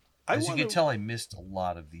 Got it. I As you wonder- can tell, I missed a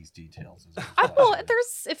lot of these details. as I was Well, watching.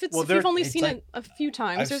 there's if Well, if you've only it's seen like- it a few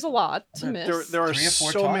times, I've- there's a lot to there- miss. there are 3 or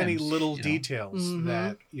 4 so many times, little you know. details Mhm.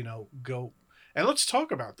 that go, and let's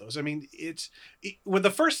talk about those. I mean, when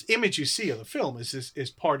the first image you see of the film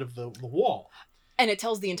is part of the wall. And it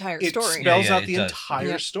tells the entire It story. spells Yeah, out it the does. entire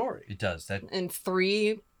Yeah. story. It does that. In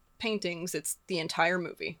 3 paintings, it's the entire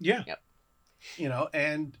movie. Yeah. Yep.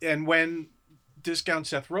 And when discount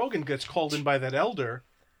Seth Rogen gets called in by that elder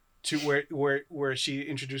to where she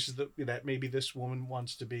introduces that maybe this woman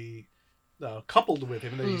wants to be coupled with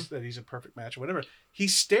him, that he's a perfect match or whatever.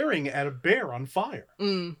 He's staring at a bear on fire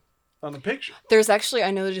Mm. on the picture. There's actually,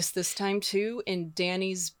 I noticed this time too, in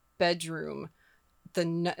Danny's bedroom,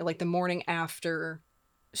 the morning after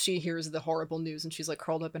she hears the horrible news and she's like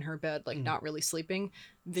curled up in her bed, like not really sleeping.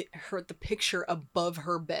 The picture above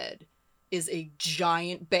her bed is a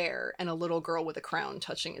giant bear and a little girl with a crown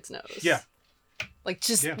touching its nose. Yeah. Like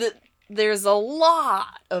just Yeah. there's a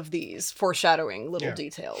lot of these foreshadowing little Yeah.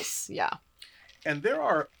 details. Yeah. And there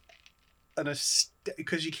are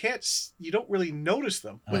because you don't really notice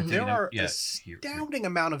them, I'm but thinking there of- are yeah, astounding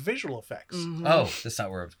amount of visual effects. Mhm. Oh, that's not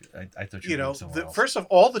where I thought you You were know, going somewhere else. first of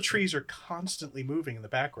all the trees are constantly moving in the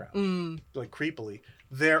background, Mm. like creepily.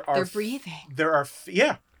 There are They're breathing.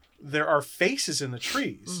 there are faces in the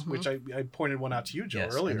trees, Mhm. which I pointed one out to you, Joe,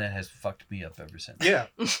 yes, earlier. and that has fucked me up ever since. Yeah.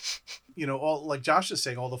 All like Josh is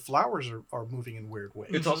saying, all the flowers are moving in weird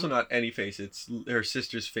ways. It's also not any face. It's her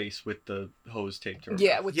sister's face with the hose taped to her.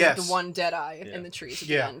 Yeah, mouth. with Yes. the one dead eye Yeah. in the trees at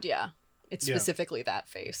Yeah. the end. Yeah. It's Yeah. specifically that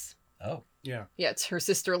face. Oh, Yeah. Yeah, it's her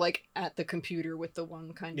sister like at the computer with the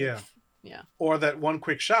one kind Yeah. of yeah. Or that one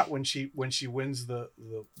quick shot when she wins the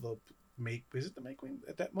make is it the May Queen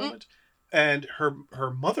at that moment, and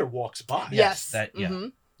her mother walks by. Yes. that- yeah.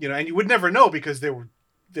 Mhm. And you would never know because they were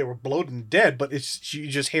they were bloated and dead, but you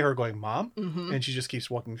just hear her going, "Mom," Mm-hmm. and she just keeps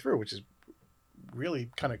walking through, which is really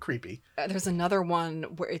kind of creepy. There's another one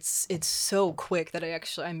where it's so quick that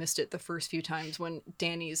I missed it the first few times when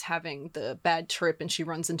Danny's having the bad trip and she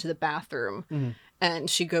runs into the bathroom and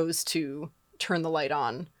she goes to turn the light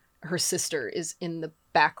on. Her sister is in the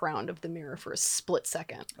background of the mirror for a split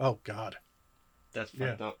second. Oh God. That's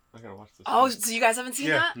fucked up. I gotta watch this. Oh, so you guys haven't seen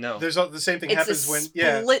that? No. There's the same thing It's happens a when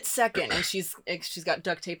split second, and she's got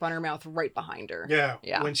duct tape on her mouth right behind her.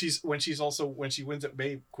 Yeah. When she wins at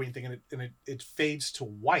May Queen thing and it fades to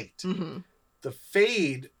white. Mm-hmm. The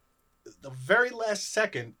fade, the very last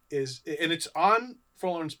second is, and it's on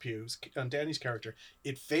Forlorn's Pew's, on Danny's character.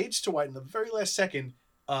 It fades to white in the very last second.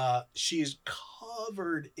 She is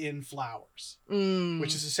covered in flowers,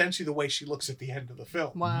 which is essentially the way she looks at the end of the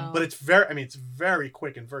film. Wow. But it's very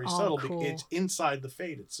quick and very subtle. Cool. It's inside the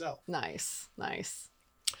fade itself. Nice.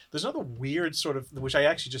 There's another weird sort of, which I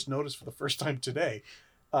actually just noticed for the first time today.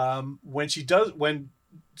 When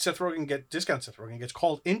Seth Rogen gets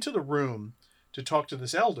called into the room to talk to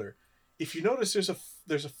this elder, if you notice,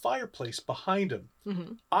 there's a fireplace behind him.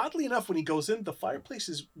 Mm-hmm. Oddly enough, when he goes in, the fireplace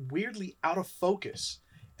is weirdly out of focus.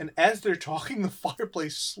 And as they're talking, the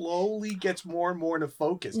fireplace slowly gets more and more into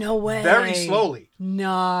focus. No way. Very slowly.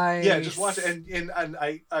 Nice. Yeah, just watch it. And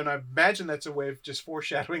I imagine that's a way of just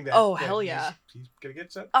foreshadowing that. Oh, that hell yeah. He's going to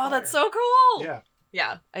get set. Oh, that's so cool. Yeah.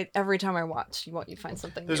 Yeah. Every time I watch, you find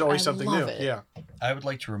something There's new. always I something love new. it. Yeah. I would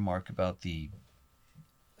like to remark about the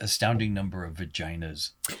astounding number of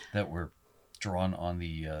vaginas that were drawn on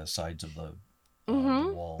the sides of the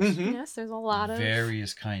walls. Mm-hmm. Yes, there's a lot of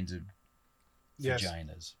Various kinds of Yes.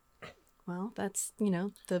 vaginas. Well, that's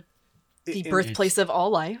the It- birthplace of all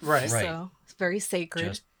life. Right. So it's very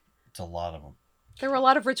sacred. It's a lot of them. There were a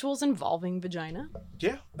lot of rituals involving vagina.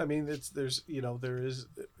 Yeah, I mean, it's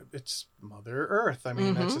Mother Earth. I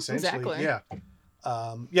mean, that's essentially exactly. yeah.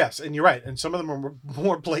 Yes, and you're right. And some of them are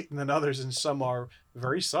more blatant than others, and some are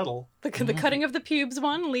very subtle. The cutting of the pubes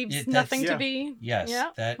one leaves Yeah, that's- nothing yeah. to be. Yes,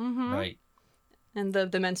 Yeah. that Mhm. right. And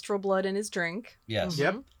the menstrual blood in his drink. Yes.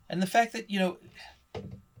 Yep. And the fact that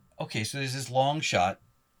okay, so there's this long shot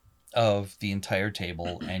of the entire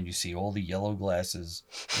table, and you see all the yellow glasses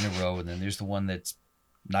in a row, and then there's the one that's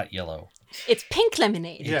not yellow. It's pink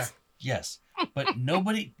lemonade. Yeah. Yes, but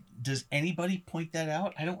does anybody point that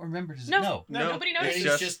out? I don't remember. No. No. Nobody It's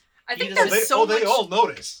noticed. just- I think he there's doesn't- so much. They all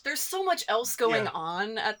notice. There's so much else going Yeah.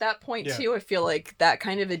 on at that point Yeah. too. I feel like that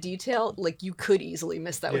kind of a detail, like you could easily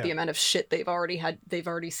miss that with Yeah. the amount of shit they've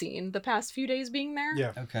already seen the past few days being there.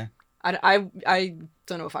 Yeah. Okay. I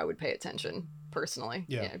don't know if I would pay attention personally.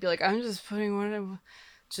 Yeah. I'd be like, I'm just putting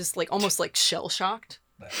just like almost like shell shocked.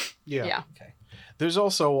 Yeah. Yeah. Okay. There's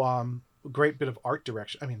also a great bit of art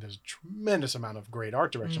direction. I mean, there's a tremendous amount of great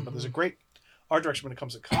art direction, but there's a great art direction when it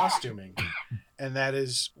comes to costuming, and that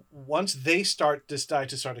is once they decide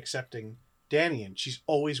to start accepting Danny, and she's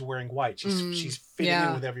always wearing white. She's fitting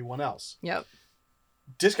in with everyone else. Yep.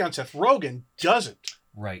 Discount Seth Rogen doesn't.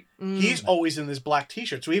 Right. He's always in this black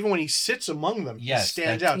t-shirt. So even when he sits among them, Yes, he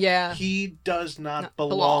stands that's- out. Yeah. He does not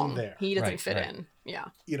belong there. He doesn't Right, fit right. in. Yeah.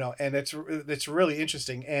 And it's really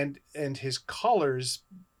interesting. And his colors,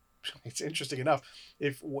 it's interesting enough.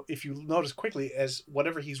 If you notice quickly, as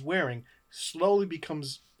whatever he's wearing slowly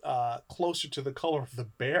becomes closer to the color of the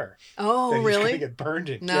bear. Oh, that he's really? gonna get burned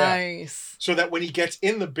in. Yeah. Nice. So that when he gets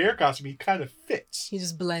in the bear costume, he kind of fits. He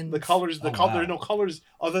just blends. The colors, Oh, wow. there's no colors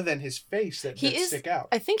other than his face that stick out.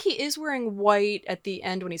 I think he is wearing white at the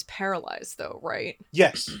end when he's paralyzed, though, right?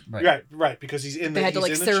 Yes, Right. right, because he's in the. They had to he's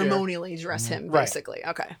like in the chair. ceremonially dress him, Right. basically.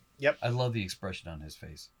 Okay. I love the expression on his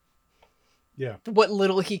face. Yeah. What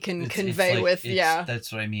little he can It's convey like- with, it's-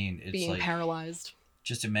 That's what I mean. It's being like paralyzed.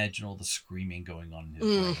 just imagine all the screaming going on in his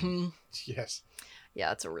brain. hmm Yes.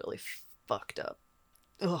 Yeah, it's a really fucked up.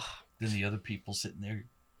 Ugh. Then the other people sitting there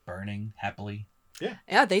burning happily.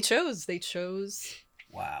 Yeah, they chose.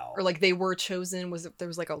 Wow. Or like they were chosen. There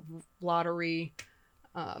was like a lottery,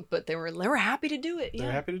 but they were happy to do it. Yeah,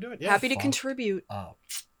 They're happy to do it. Yeah. happy to fun. contribute. Oh,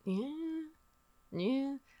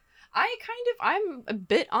 Yeah. I'm a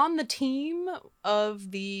bit on the team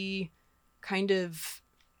of the kind of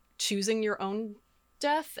choosing your own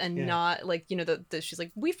death and Yeah. not like, she's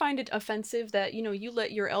like, we find it offensive that, you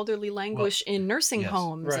let your elderly languish in nursing yes.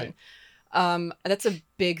 homes. Right. And that's a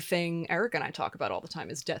big thing Eric and I talk about all the time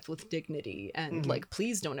is death with dignity. And Mhm. like,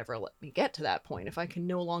 please don't ever let me get to that point. If I can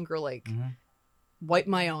no longer like Mhm. wipe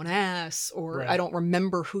my own ass or Right. I don't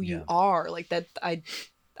remember who Yeah. you are, like that, I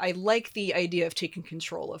like the idea of taking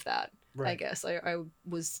control of that. I Right. guess I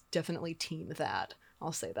was definitely team that.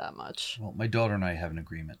 I'll say that much. well, my daughter and I have an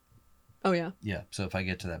agreement. Oh yeah. Yeah, so if I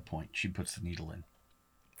get to that point, she puts the needle in.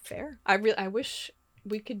 Fair. I wish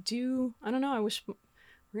we could do. I don't know. I wish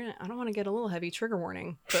I don't want to get a little heavy, trigger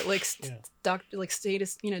warning, but like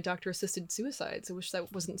doctor assisted suicides. I wish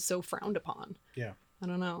that wasn't so frowned upon. Yeah. I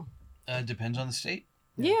don't know. Depends on the state.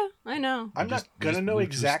 Yeah, I know. I'm not going to know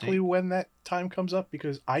exactly when that time comes up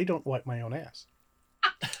because I don't wipe my own ass.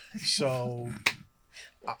 So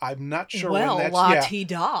I'm not sure when that's...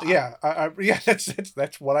 la-ti-da. Yeah,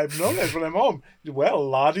 that's what I've known as when I'm home. Well,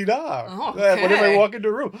 la-di-da. Oh, okay. Whenever I walk into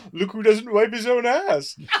a room, look who doesn't wipe his own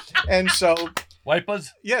ass. And so...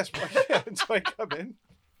 Wipers? Yes, and so I come in.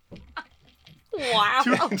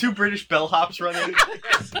 Wow. Two British bellhops running.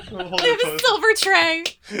 They have a silver tray.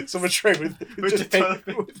 Silver tray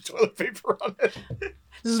with toilet paper on it.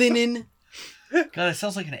 Linen. God, it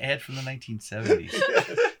sounds like an ad from the 1970s.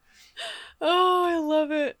 Oh, I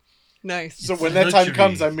love it. Nice. So when that time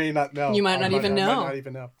comes, I may not know. You might not even know. I might not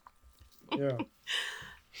even know. Yeah.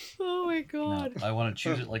 Oh my God. No, I want to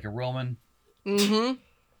choose it like a Roman. Mm-hmm.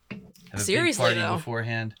 Have a Seriously, big party though.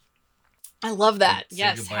 beforehand. I love that. Say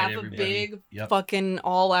Yes, goodbye to have a everybody. big Yep. fucking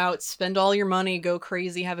all out, spend all your money, go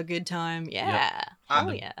crazy, have a good time. Yeah. Oh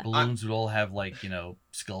The yeah. balloons would all have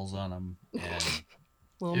skulls on them. And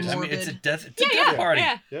A little morbid. it's a death party.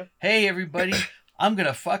 Yeah. Hey everybody, I'm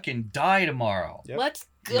gonna fucking die tomorrow. Yep. Let's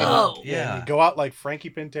go. Yeah. You go out like Frankie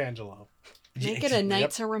Pentangelo. Make it a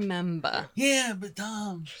night to remember. Yeah, but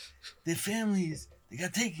Tom, their families, they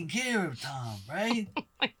got taken care of, Tom, right? Oh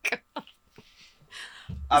my God.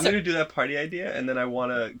 I'm going to do that party idea, and then I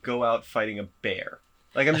want to go out fighting a bear.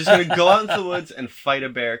 Like, I'm just going to go out into the woods and fight a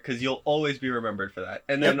bear, because you'll always be remembered for that.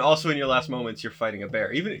 And then also in your last moments, you're fighting a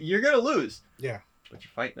bear. Even you're going to lose. Yeah. But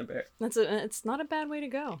you're fighting a bear. It's not a bad way to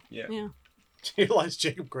go. Yeah. Yeah. Realize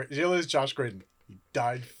Josh Graydon. He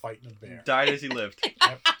died fighting a bear. Died as he lived.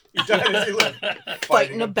 Yep. He died as he lived.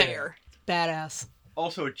 Fighting a bear. Badass.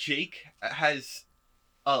 Also, Jake has,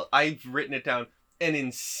 I've written it down, an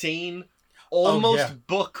insane, almost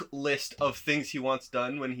book list of things he wants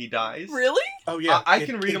done when he dies. Really? Oh yeah. I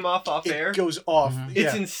can read them off air. It goes off. Mm-hmm.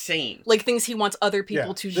 It's insane. Like things he wants other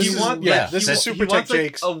people to do. This is Super Tech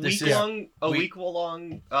Jake's. A week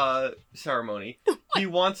long ceremony. He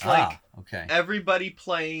wants okay. everybody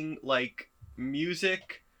playing like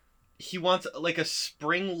music. He wants like a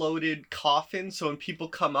spring-loaded coffin, so when people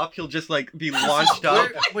come up, he'll just like be launched up.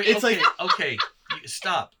 Wait, It's okay,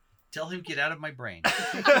 stop. Tell him get out of my brain.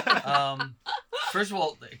 First of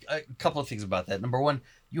all, a couple of things about that. Number one,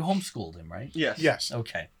 you homeschooled him, right? Yes.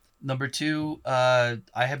 Okay. Number two, I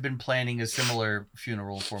have been planning a similar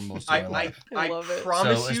funeral for most of my life. I love it.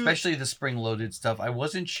 Promise So you, especially the spring-loaded stuff. I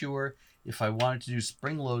wasn't sure if I wanted to do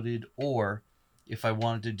spring-loaded or if I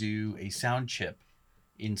wanted to do a sound chip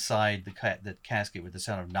inside the casket with the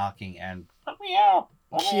sound of knocking and let me out.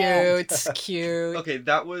 Cute. Okay,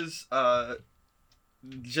 that was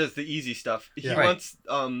just the easy stuff. He Yeah. wants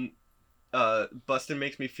Bustin'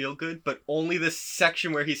 Makes Me Feel Good, but only the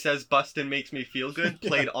section where he says Bustin' Makes Me Feel Good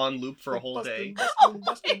played on loop for a whole day.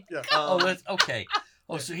 Bustin'. Yeah. Oh, that's okay.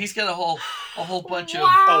 Oh, so he's got a whole bunch of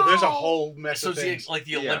Oh, there's a whole mess of things. it's like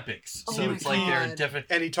the Olympics. Oh So my it's like they're God. different.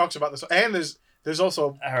 And he talks about this. And there's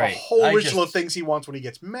also All right, a whole I ritual of just- things he wants when he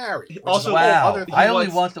gets married. which is Also, a whole wow. other thing. I only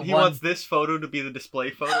want the he one- wants this photo to be the display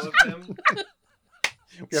photo of him.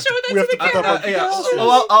 We have Show to- that we have to to the put up camera. on-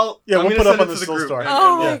 Yeah. Yeah, I'm we'll gonna put up send on it the to Soul group. Story.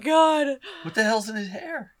 Oh Yeah. my God. What the hell's in his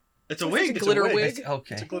hair? It's a It's wig. like a It's glitter wig. wig.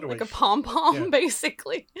 Okay. It's a glitter Like wig. a pom-pom, Yeah.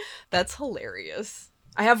 basically. That's hilarious.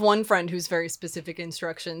 I have one friend whose very specific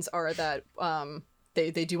instructions are that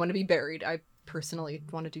they do want to be buried. I personally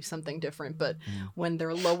want to do something different, but when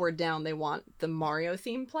they're lowered down, they want the Mario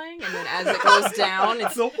theme playing, and then as it goes down,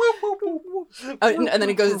 it's and then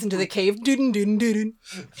it goes into the cave. Doo-doo-doo-doo-doo.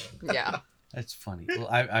 Yeah, That's funny. Well,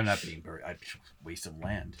 I'm not being buried. Waste of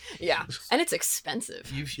land. yeah, and it's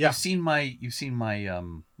expensive. You've seen my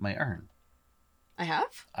my urn. I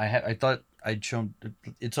have? I thought I'd shown.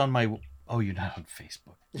 It's on my. Oh, you're not on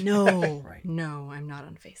Facebook. No, Right. no, I'm not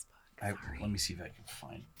on Facebook. Let me see if I can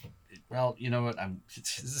find it. Well, you know what?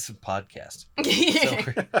 This is a podcast.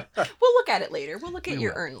 We'll look at it later. We'll look at We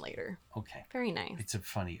your will. urn later. Okay. Very nice. It's a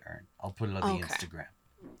funny urn. I'll put it on the Okay. Instagram.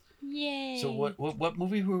 Yay. So what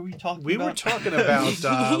movie were we talking We about? were talking about,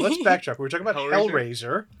 let's backtrack. We were talking about Hellraiser.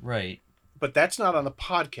 Hellraiser, Right. but that's not on the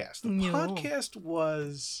podcast. The No. podcast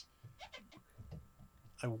was,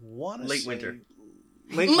 I want to Late say... winter.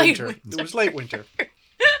 Late Late winter. winter. It was late winter.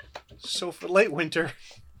 So for late winter,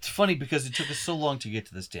 It's funny because it took us so long to get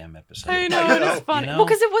to this damn episode. I know, it is funny. You know? Well,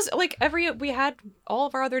 because it was like we had all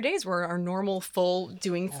of our other days were our normal full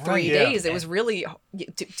doing 3 Right, yeah. days. It was really,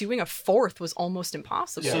 doing a 4th was almost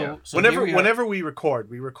impossible. Yeah. So here we are. whenever we record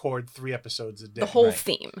 3 episodes a day. The whole Right.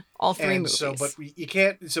 theme, all 3 and movies. so, but you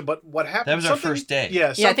can't. So, but what happened? That was our first day.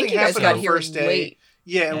 Yeah, yeah, I think you guys happened got on here first day. late.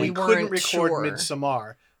 Yeah, and We we couldn't weren't record sure.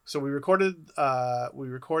 Midsommar. So we recorded Blood on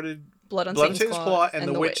Blood on Satan's Satan's Claw and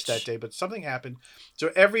The Witch that day, but something happened.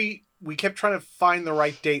 So we kept trying to find the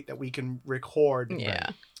right date that we can record. Yeah.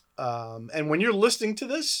 And when you're listening to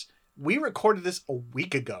this, we recorded this a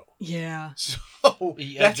week ago. Yeah. So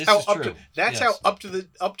Yeah, that's this how is up true. to that's Yes. how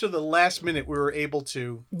up to the last minute we were able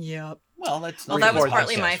to. Yep. Well, that's Well, not that was Record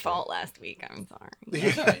partly podcast my for- fault last week. I'm sorry.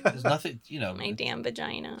 That's all right. There's nothing, My damn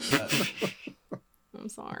vagina. I'm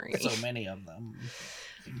sorry. so many of them.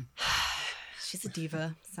 She's a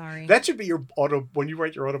diva. Sorry. That should be your when you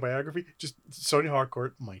write your autobiography. Just Sonia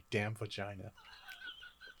Harcourt, my damn vagina.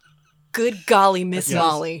 Good golly, Miss Yes.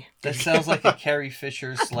 Molly. That sounds like a Carrie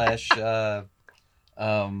Fisher /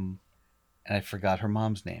 and I forgot her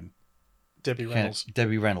mom's name. Debbie Reynolds.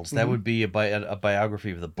 Debbie Reynolds. That Mhm. would be a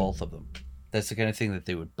biography of the both of them. That's the kind of thing that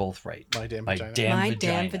they would both write. My damn My vagina. damn My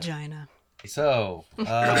vagina. damn vagina. So,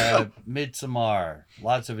 Midsommar,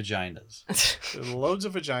 lots of vaginas. There's loads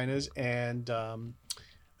of vaginas and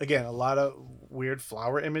again a lot of weird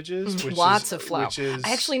flower images. Which Lots is, of flowers. Which is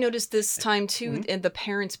I actually noticed this time too Mhm. in the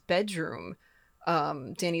parents' bedroom,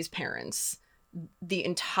 Danny's parents, the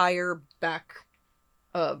entire back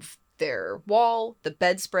of their wall, the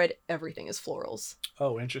bedspread, everything is florals.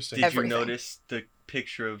 Oh, interesting. Did Everything. you notice the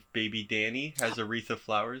picture of baby Danny has a wreath of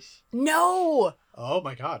flowers? No, Oh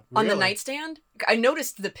my God! on the Really? nightstand. I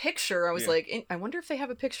noticed the picture. I was Yeah. like, I wonder if they have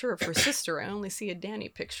a picture of her sister. I only see a Danny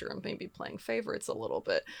picture. I'm maybe playing favorites a little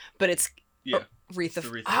bit, but it's Yeah. wreath It's of. the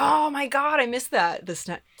wreath of- Oh my God, I missed that. This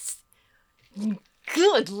night.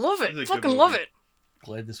 Good, love it. It's a good Fucking love movie. it.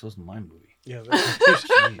 Glad this wasn't my movie. Yeah,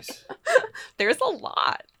 Jeez. There's a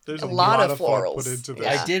lot. there's A lot of thought florals. put into this.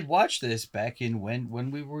 Yeah. I did watch this back in when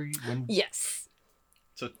we were Yes.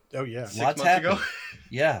 Oh yeah. Lots 6 months happened. ago.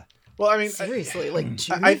 Yeah. Well, I mean, Seriously, like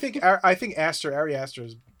June? I think Ari Aster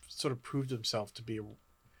has sort of proved himself to be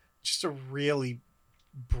just a really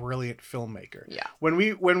brilliant filmmaker. Yeah. When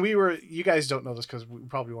we were, you guys don't know this because we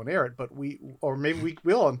probably won't air it, but maybe we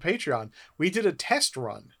will on Patreon. We did a test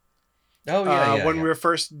run. Oh yeah. When we were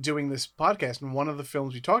first doing this podcast, and one of the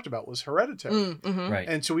films we talked about was Hereditary. Mm-hmm. right.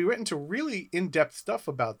 And so we went into really in-depth stuff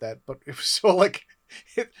about that, but it was so like,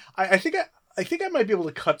 I think I might be able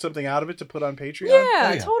to cut something out of it to put on Patreon.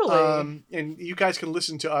 Yeah, yeah. totally. And you guys can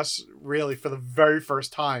listen to us really for the very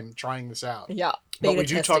first time trying this out. Yeah. But we beta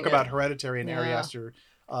do talk testing about it. Hereditary and Ari Yeah. Aster,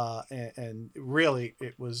 and really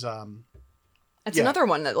it was It's yeah. another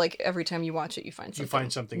one that, like, every time you watch it, you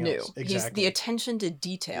find something new. He's Exactly. the attention to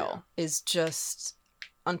detail is just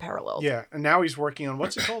unparalleled. Yeah, and now he's working on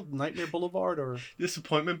what's it called, Nightmare Boulevard or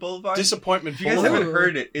Disappointment Boulevard. Disappointment If you guys Boulevard. haven't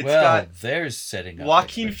heard it, it's well, got there's setting up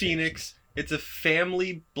Joaquin expectations. Phoenix. It's a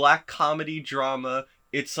family black comedy drama.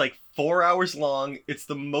 It's like 4 hours long. It's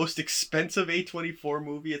the most expensive A24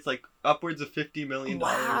 movie. It's like upwards of $50 million.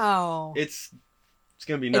 Wow. It's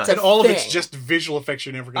gonna be It's nuts. a And all of it's thing. just visual effects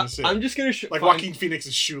you're never going to see. I'm just gonna like Joaquin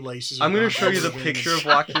Phoenix's shoelaces. I'm are gonna gone show you the over picture of his-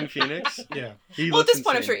 Joaquin Phoenix. Yeah. He Well, at looks this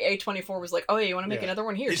point, I'm insane. sure A24 was like, oh, yeah, you want to make Yeah. another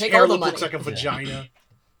one here? His Take hair all the money. looks like a vagina.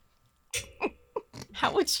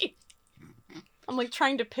 How would she? I'm like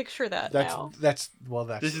trying to picture that now. That's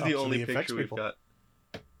This is up the to only effects picture we've people. got.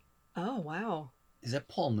 Oh, wow. Is that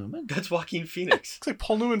Paul Newman? That's Joaquin Phoenix. Looks like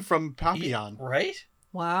Paul Newman from Papillon. Right?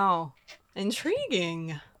 Wow.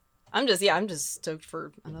 Intriguing. I'm just stoked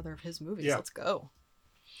for another of his movies. Yeah. Let's go.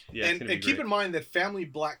 Yeah, it's and gonna be keep great. in mind that family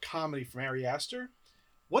black comedy from Ari Aster.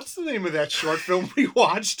 What's the name of that short film we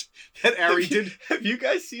watched that Ari did? Have you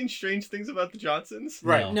guys seen Strange Things About the Johnsons?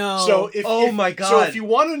 Right. No. So my So God. if you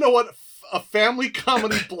want to know what a family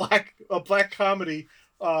comedy black comedy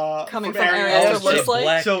Coming from from Ari Ari Aster Aster looks It's a like-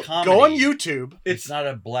 black So, comedy. go on YouTube. It's not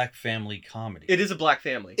a black family comedy. It is a black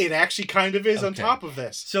family. It actually kind of is on Okay. top of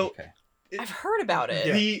this. So Okay. I've heard about it.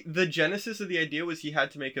 Yeah. the genesis of the idea was he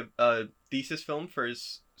had to make a thesis film for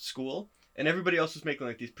his school, and everybody else was making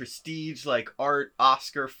like these prestige like art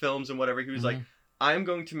Oscar films and whatever. He was like, I'm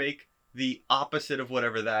going to make the opposite of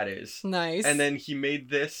whatever that is. Nice. And then he made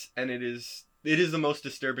this, and it is the most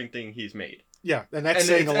disturbing thing he's made. Yeah, and that's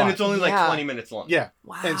saying a lot. And it's only like Yeah. 20 minutes long. yeah.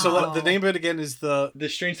 Wow. And so the name of it again is the The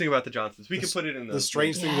Strange Thing About the Johnsons. We can put it in the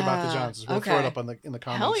strange things about the Yeah. Johnsons. We'll throw it Okay. up in the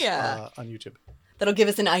comments Hell yeah. on YouTube. That'll give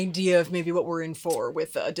us an idea of maybe what we're in for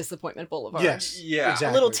with Disappointment Boulevard. Yes. Yeah. Exactly.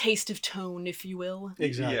 A little taste of tone, if you will.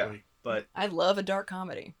 Exactly. Yeah. But I love a dark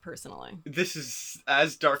comedy, personally. this is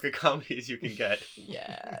as dark a comedy as you can get.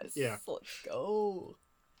 Yes. Yeah. Let's go.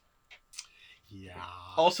 Yeah.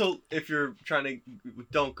 Also, if you're trying to,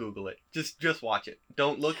 don't Google it. Just watch it.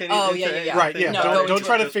 Don't look any. Oh, into yeah. anything. Right, yeah. No, don't go into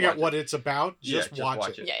try to Just figure out watch what it. it's about. Yeah, Just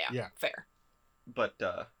watch it. Yeah. Yeah. Fair. But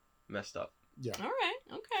messed up. Yeah. All right.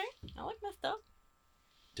 Okay. I like messed up.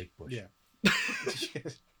 Dick Bush. Yeah.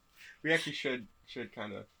 We actually should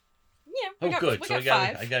kind of. Yeah. Oh, good. We So got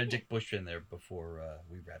five. I got a Dick Bush in there before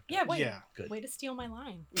we wrapped Yeah. up. Wait. Yeah. Good. Way to steal my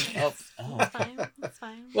line. Oh, That's fine. That's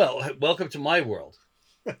fine. Well, welcome to my world.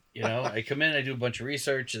 You know, I come in, I do a bunch of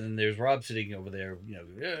research, and then there's Rob sitting over there. You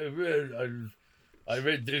know, I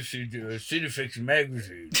read this in Cinefix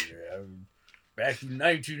magazine back in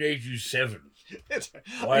 1987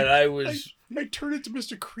 while I was. I turned into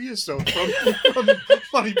Mr. Creosote from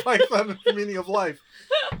Monty Python and the Meaning of Life.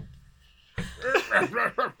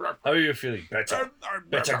 How are you feeling? Better.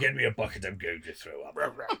 Better get me a bucket. I'm going to throw up.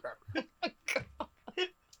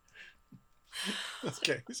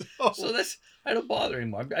 Okay. So that's I don't bother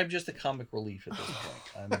anymore. I'm just a comic relief at this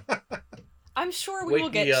point. I'm sure we Wake will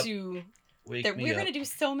me get up. to Wake that. me We're up. going to do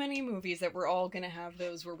so many movies that we're all going to have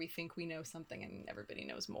those where we think we know something and everybody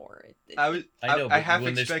knows more. I know, but I have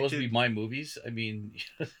when they're expected. supposed to be my movies, I mean,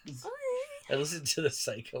 I listened to the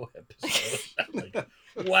Psycho episode. I'm like,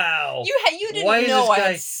 wow. You Why didn't is know this I guy-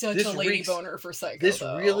 had such this a lady reeks- boner for Psycho. This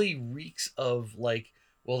though. really reeks of like,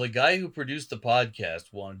 well, the guy who produced the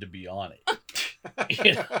podcast wanted to be on it.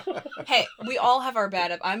 You know? Hey, we all have our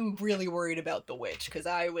bad. I'm really worried about The Witch because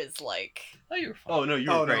I was like, Oh, you're fine. Oh no, you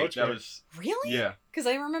were Oh, no, great. it's That great. was really? yeah. Because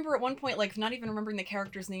I remember at one point, like, not even remembering the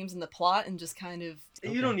characters' names in the plot and just kind of.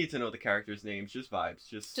 You don't need to know the characters' names, just vibes.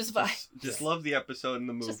 Just vibes. Just love the episode and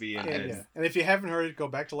the Just movie, vibes. and Yeah. And if you haven't heard it, go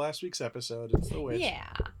back to last week's episode. It's The Witch.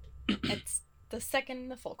 Yeah. It's the second,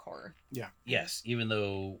 the folk horror. Yes, even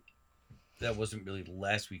though that wasn't really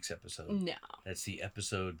last week's episode. No. That's the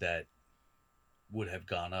episode that would have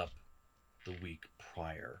gone up the week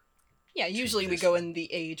prior. Yeah, usually we this go one. in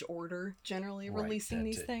the age order, generally Right, releasing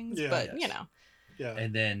that's these it. things. Yeah. But, Yes. you know. Yeah.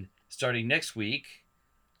 And then starting next week,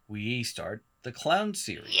 we start the Clown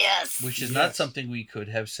series. Yes! Which is not Yes. something we could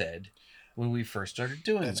have said when we first started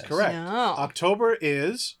doing That's this. correct. No. October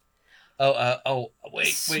is Wait.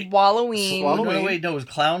 Swalloween. Swalloween. No, it was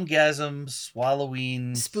Clowngasm,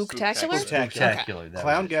 Swalloween, Spooktacular? Spooktacular. that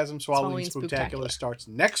was it. Clowngasm Swallowing Swallowing Spooktacular Spooktacular. starts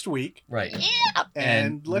next week. Right. Yeah.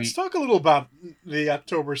 And let's talk a little about the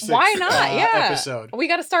October 6th Why not? Yeah. episode. We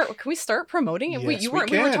got to start. Can we start promoting it? Yes, we we were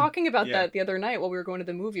can. talking about Yeah. that the other night while we were going to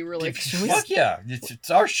the movie. We were like, should we? Fuck yeah, it's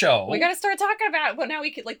our show. We got to start talking about what now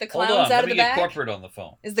we could like the Hold clowns on, out let of me the get bag. corporate on the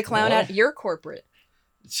phone. Is the clown What? out? You're corporate.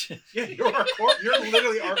 Yeah, you're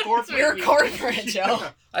literally our corporate. You're corporate, Joe.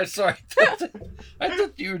 I'm sorry. I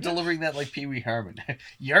thought you were delivering that like Pee Wee Herman.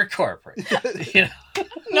 You're corporate. You know,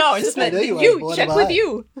 No, I just meant I know you are, you. but what Check am with I?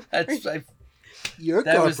 you. You're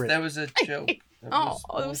that was corporate. a joke. That Oh,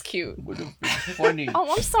 it was cute. would have been funny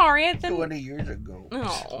Oh, I'm sorry. I didn't. 20 years ago.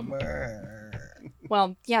 Oh.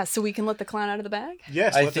 Well, yeah. So we can let the clown out of the bag.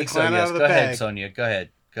 Yes, I let think the so. clown Yes. out of the Go ahead, bag. Sonia. Go ahead.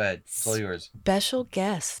 It's all yours. Special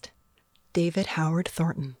guest, David Howard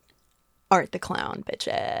Thornton. Art the clown,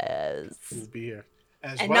 bitches. We'll be here.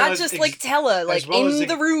 As And well not as just ex- like Tella, like well as in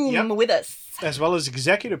ex- the room yep. with us. as well as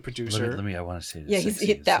executive Let producer. me. I want to say this. Yeah, he's sexy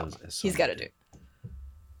hit that. as He's Sonia got to did. do.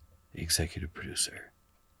 The executive producer,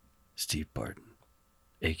 Steve Barton,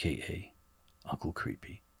 a.k.a. Uncle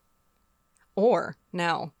Creepy. Or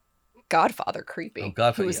now, Godfather Creepy. Oh,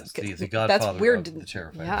 Godfather, who's- yes. The 'cause Godfather That's weird. of the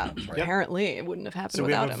Terrifier Yeah, films, right? apparently it wouldn't have happened So we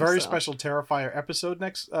without have a him. very so. special Terrifier episode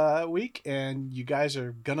next week, and you guys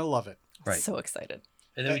are gonna love it. Right. So excited.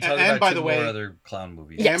 And then we And- talk and about by two the more way- other clown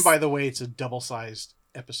movies. Yes. And by the way, it's a double-sized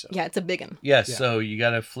episode. Yeah, it's a big one. Yes, Yeah. so you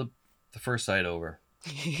got to flip the first side over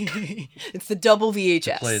It's the double to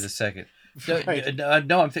VHS. play the second. Right.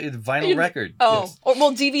 No, I'm thinking the vinyl You- record. Oh, Yes. or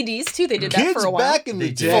well, DVDs too. They did that Kids for a while. back in the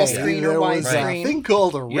They did. day, Full screen or there was widescreen. a thing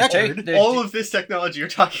called a You take record. the- all of this technology you're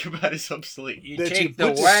talking about is obsolete. You that you take the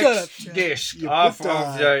put- wax Shut up, Jack. disc You off put,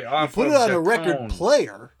 of the you off put of it on the a record cone.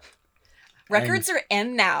 player, Records are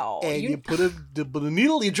in now. and You- you put the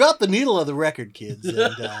needle. You drop the needle on the record, kids,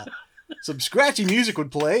 and some scratchy music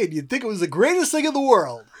would play, and you'd think it was the greatest thing in the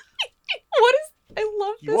world. what is? I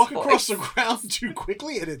love You this walk voice. across the ground too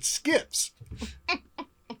quickly, and it skips.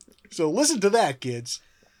 So listen to that, kids.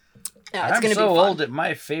 Yeah, it's I'm gonna so be fun. old that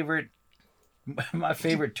my favorite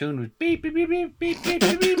tune was beep beep beep beep beep beep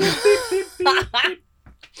beep beep beep beep beep.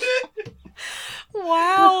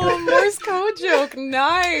 Wow, Morse code joke.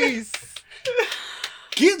 Nice.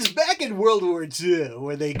 Kids back in World War II,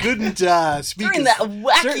 where they couldn't speak During of that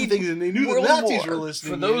wacky certain things, and they knew World the Nazis War. were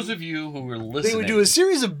listening. For those of you who were listening, they would do a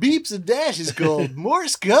series of beeps and dashes called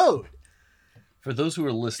Morse code. For those who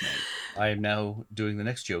are listening, I am now doing the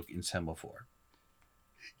next joke in semaphore.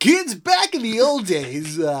 Kids back in the old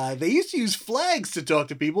days, they used to use flags to talk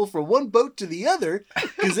to people from one boat to the other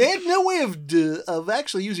because they had no way of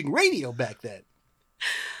actually using radio back then.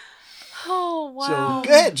 Oh, wow. So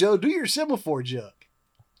go ahead, Joe, do your semaphore joke.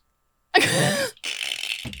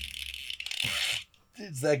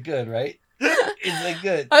 It's that good, right? It's that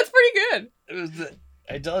good. That's pretty good. It was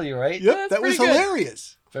I tell you, right? Yep, That's that was pretty good.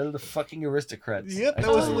 hilarious. Better the fucking aristocrats. Yep, I that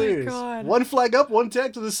was tell you. hilarious. God. One flag up, one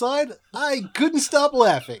tag to the side. I couldn't stop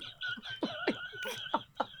laughing.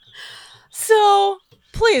 So,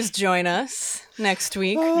 please join us next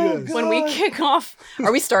week Yes. when we kick off.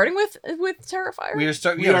 Are we starting with Terrifier? We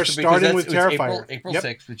are, We are starting with Terrifier. April Yep.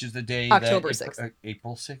 6th, which is the day October that... 6th.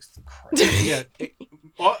 April 6th? Christ. Yeah.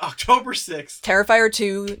 October 6th. Terrifier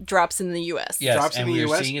 2 drops in the U.S. Yes, Drops in and the we are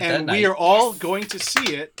US, seeing it and that we night. are all going to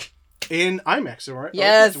see it in IMAX. Right?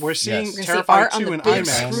 Yes. We're seeing Yes. We're gonna see Terrifier art on 2 the in big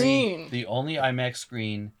IMAX. screen. The only IMAX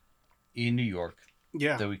screen in New York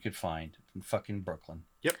Yeah. that we could find in fucking Brooklyn.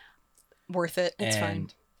 Worth it. It's fine.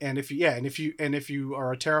 And And if you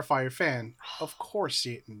are a Terrifier fan, of course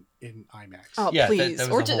see it in IMAX. Oh, Yeah, that- please. that was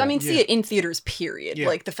Or the just, whole- I mean, see Yeah. it in theaters, period. Yeah.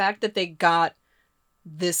 Like, the fact that they got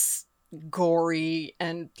this gory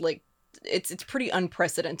and, like, it's pretty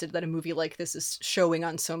unprecedented that a movie like this is showing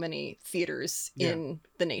on so many theaters in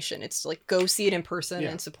the nation. It's like, go see it in person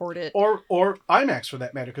Yeah. and support it. Or IMAX for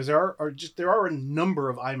that matter, because there are a number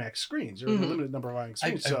of IMAX screens. There are Mhm. a limited number of IMAX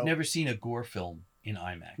screens. I've never seen a gore film in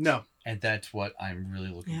IMAX. No. And that's what I'm really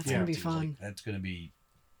looking Yeah, it's forward gonna be to. Is, fun. like, that's going to be...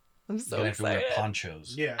 I'm You're so going to have to wear excited.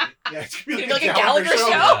 ponchos. Yeah. It's gonna be Like a Gallagher show?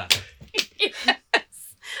 Yeah.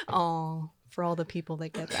 Yes. Oh, for all the people that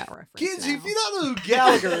get that reference. Kids, now. if you don't know who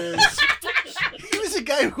Gallagher is, he was a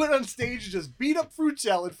guy who went on stage and just beat up fruit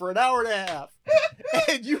salad for an hour and a half.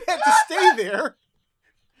 And you had to stay there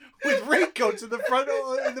with raincoats in the front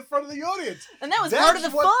of the audience. And that was That's part of the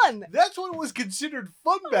what- fun. That's what was considered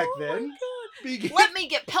fun back Oh my then. God. Being Let me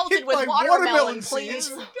get pelted hit with by watermelon, seeds.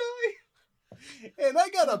 please. And I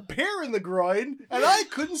got a pear in the groin, and I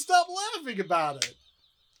couldn't stop laughing about it.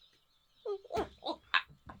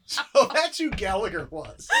 So that's who Gallagher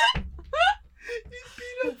was.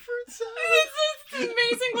 This is an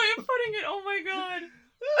amazing way of putting it. Oh my god.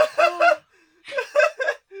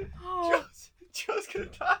 Oh. Joe's gonna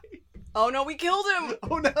die. Oh no, we killed him.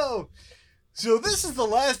 Oh no! So this is the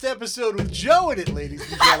last episode with Joe in it, ladies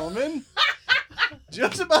and gentlemen.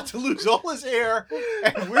 Joe's about to lose all his hair,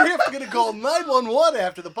 and we're going to call 911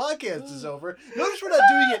 after the podcast is over. Notice we're not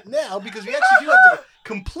doing it now because we actually do have to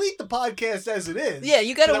complete the podcast as it is. Yeah,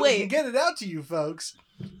 you gotta so that wait. We can get it out to you folks.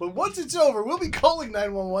 But once it's over, we'll be calling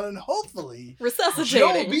 911, and hopefully Joe will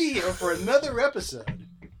Resuscitating. be here for another episode.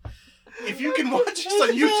 If you can watch us on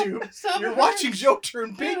YouTube, you're watching Joe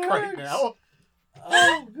turn pink right now.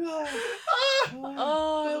 Oh, God.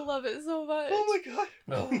 Oh, I love it so much. Oh my god!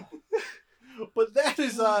 No. But that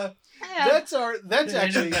is Yeah. that's I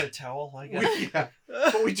actually got a towel. I got yeah.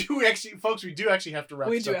 But we do actually, folks, we do actually have to wrap.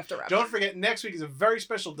 We this do up. have to wrap. Don't forget, next week is a very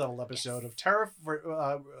special double episode of Terror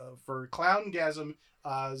for Clowngasm,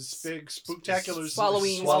 big spooktacular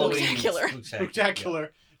Swalloween Swalloween Spooktacular.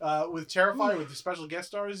 spectacular with Terrifier with the special guest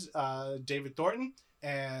stars David Thornton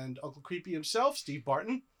and Uncle Creepy himself, Steve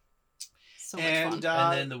Barton. So much And, fun.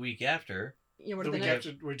 And then the week after, You know what The are week the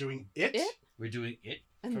after, we're doing It, It? we're doing It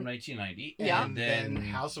And- from 1990. Yeah. And then then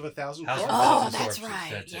House of a Thousand House of Corpses. Oh, Thousand that's Corpses.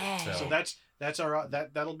 right, That's yeah. it. So that's our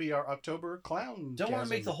that'll be our October clown. Don't want to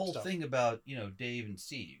make the whole thing about, Dave and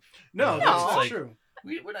Steve. No, You know, that's it's not like, true.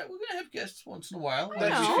 We're gonna have guests once in a while. I I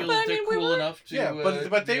just know, feel but I they're mean, we cool were- enough to. Yeah,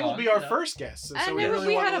 but they will be our on, first guests. So and we really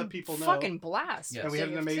we want had to a let people know. fucking blast. Yes. And we had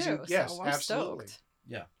an Dave, amazing too, yes, so I'm absolutely. stoked.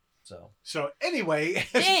 So Anyway, as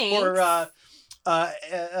Thanks. for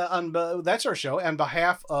that's our show. On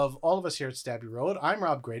behalf of all of us here at Stabby Road, I'm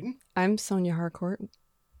Rob Graydon. I'm Sonia Harcourt,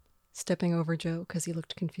 stepping over Joe because he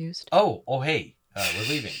looked confused. Oh, hey, we're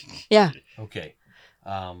leaving. Yeah. Okay.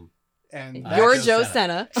 And You're Joe Joe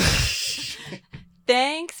Sena. Sena.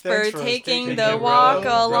 Thanks for Thanks for taking taking the the walk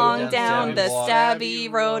road along down down the Stabby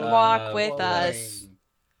Stabby Road Road, walk with Lane. us,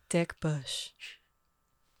 Dick Bush.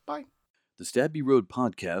 The Stabby Road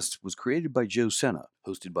podcast was created by Joe Sena,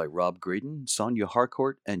 hosted by Rob Graydon, Sonia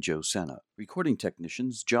Harcourt, and Joe Sena. Recording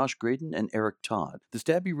technicians Josh Graydon and Eric Todd. The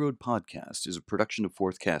Stabby Road podcast is a production of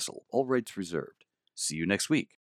Fourth Castle. All rights reserved. See you next week.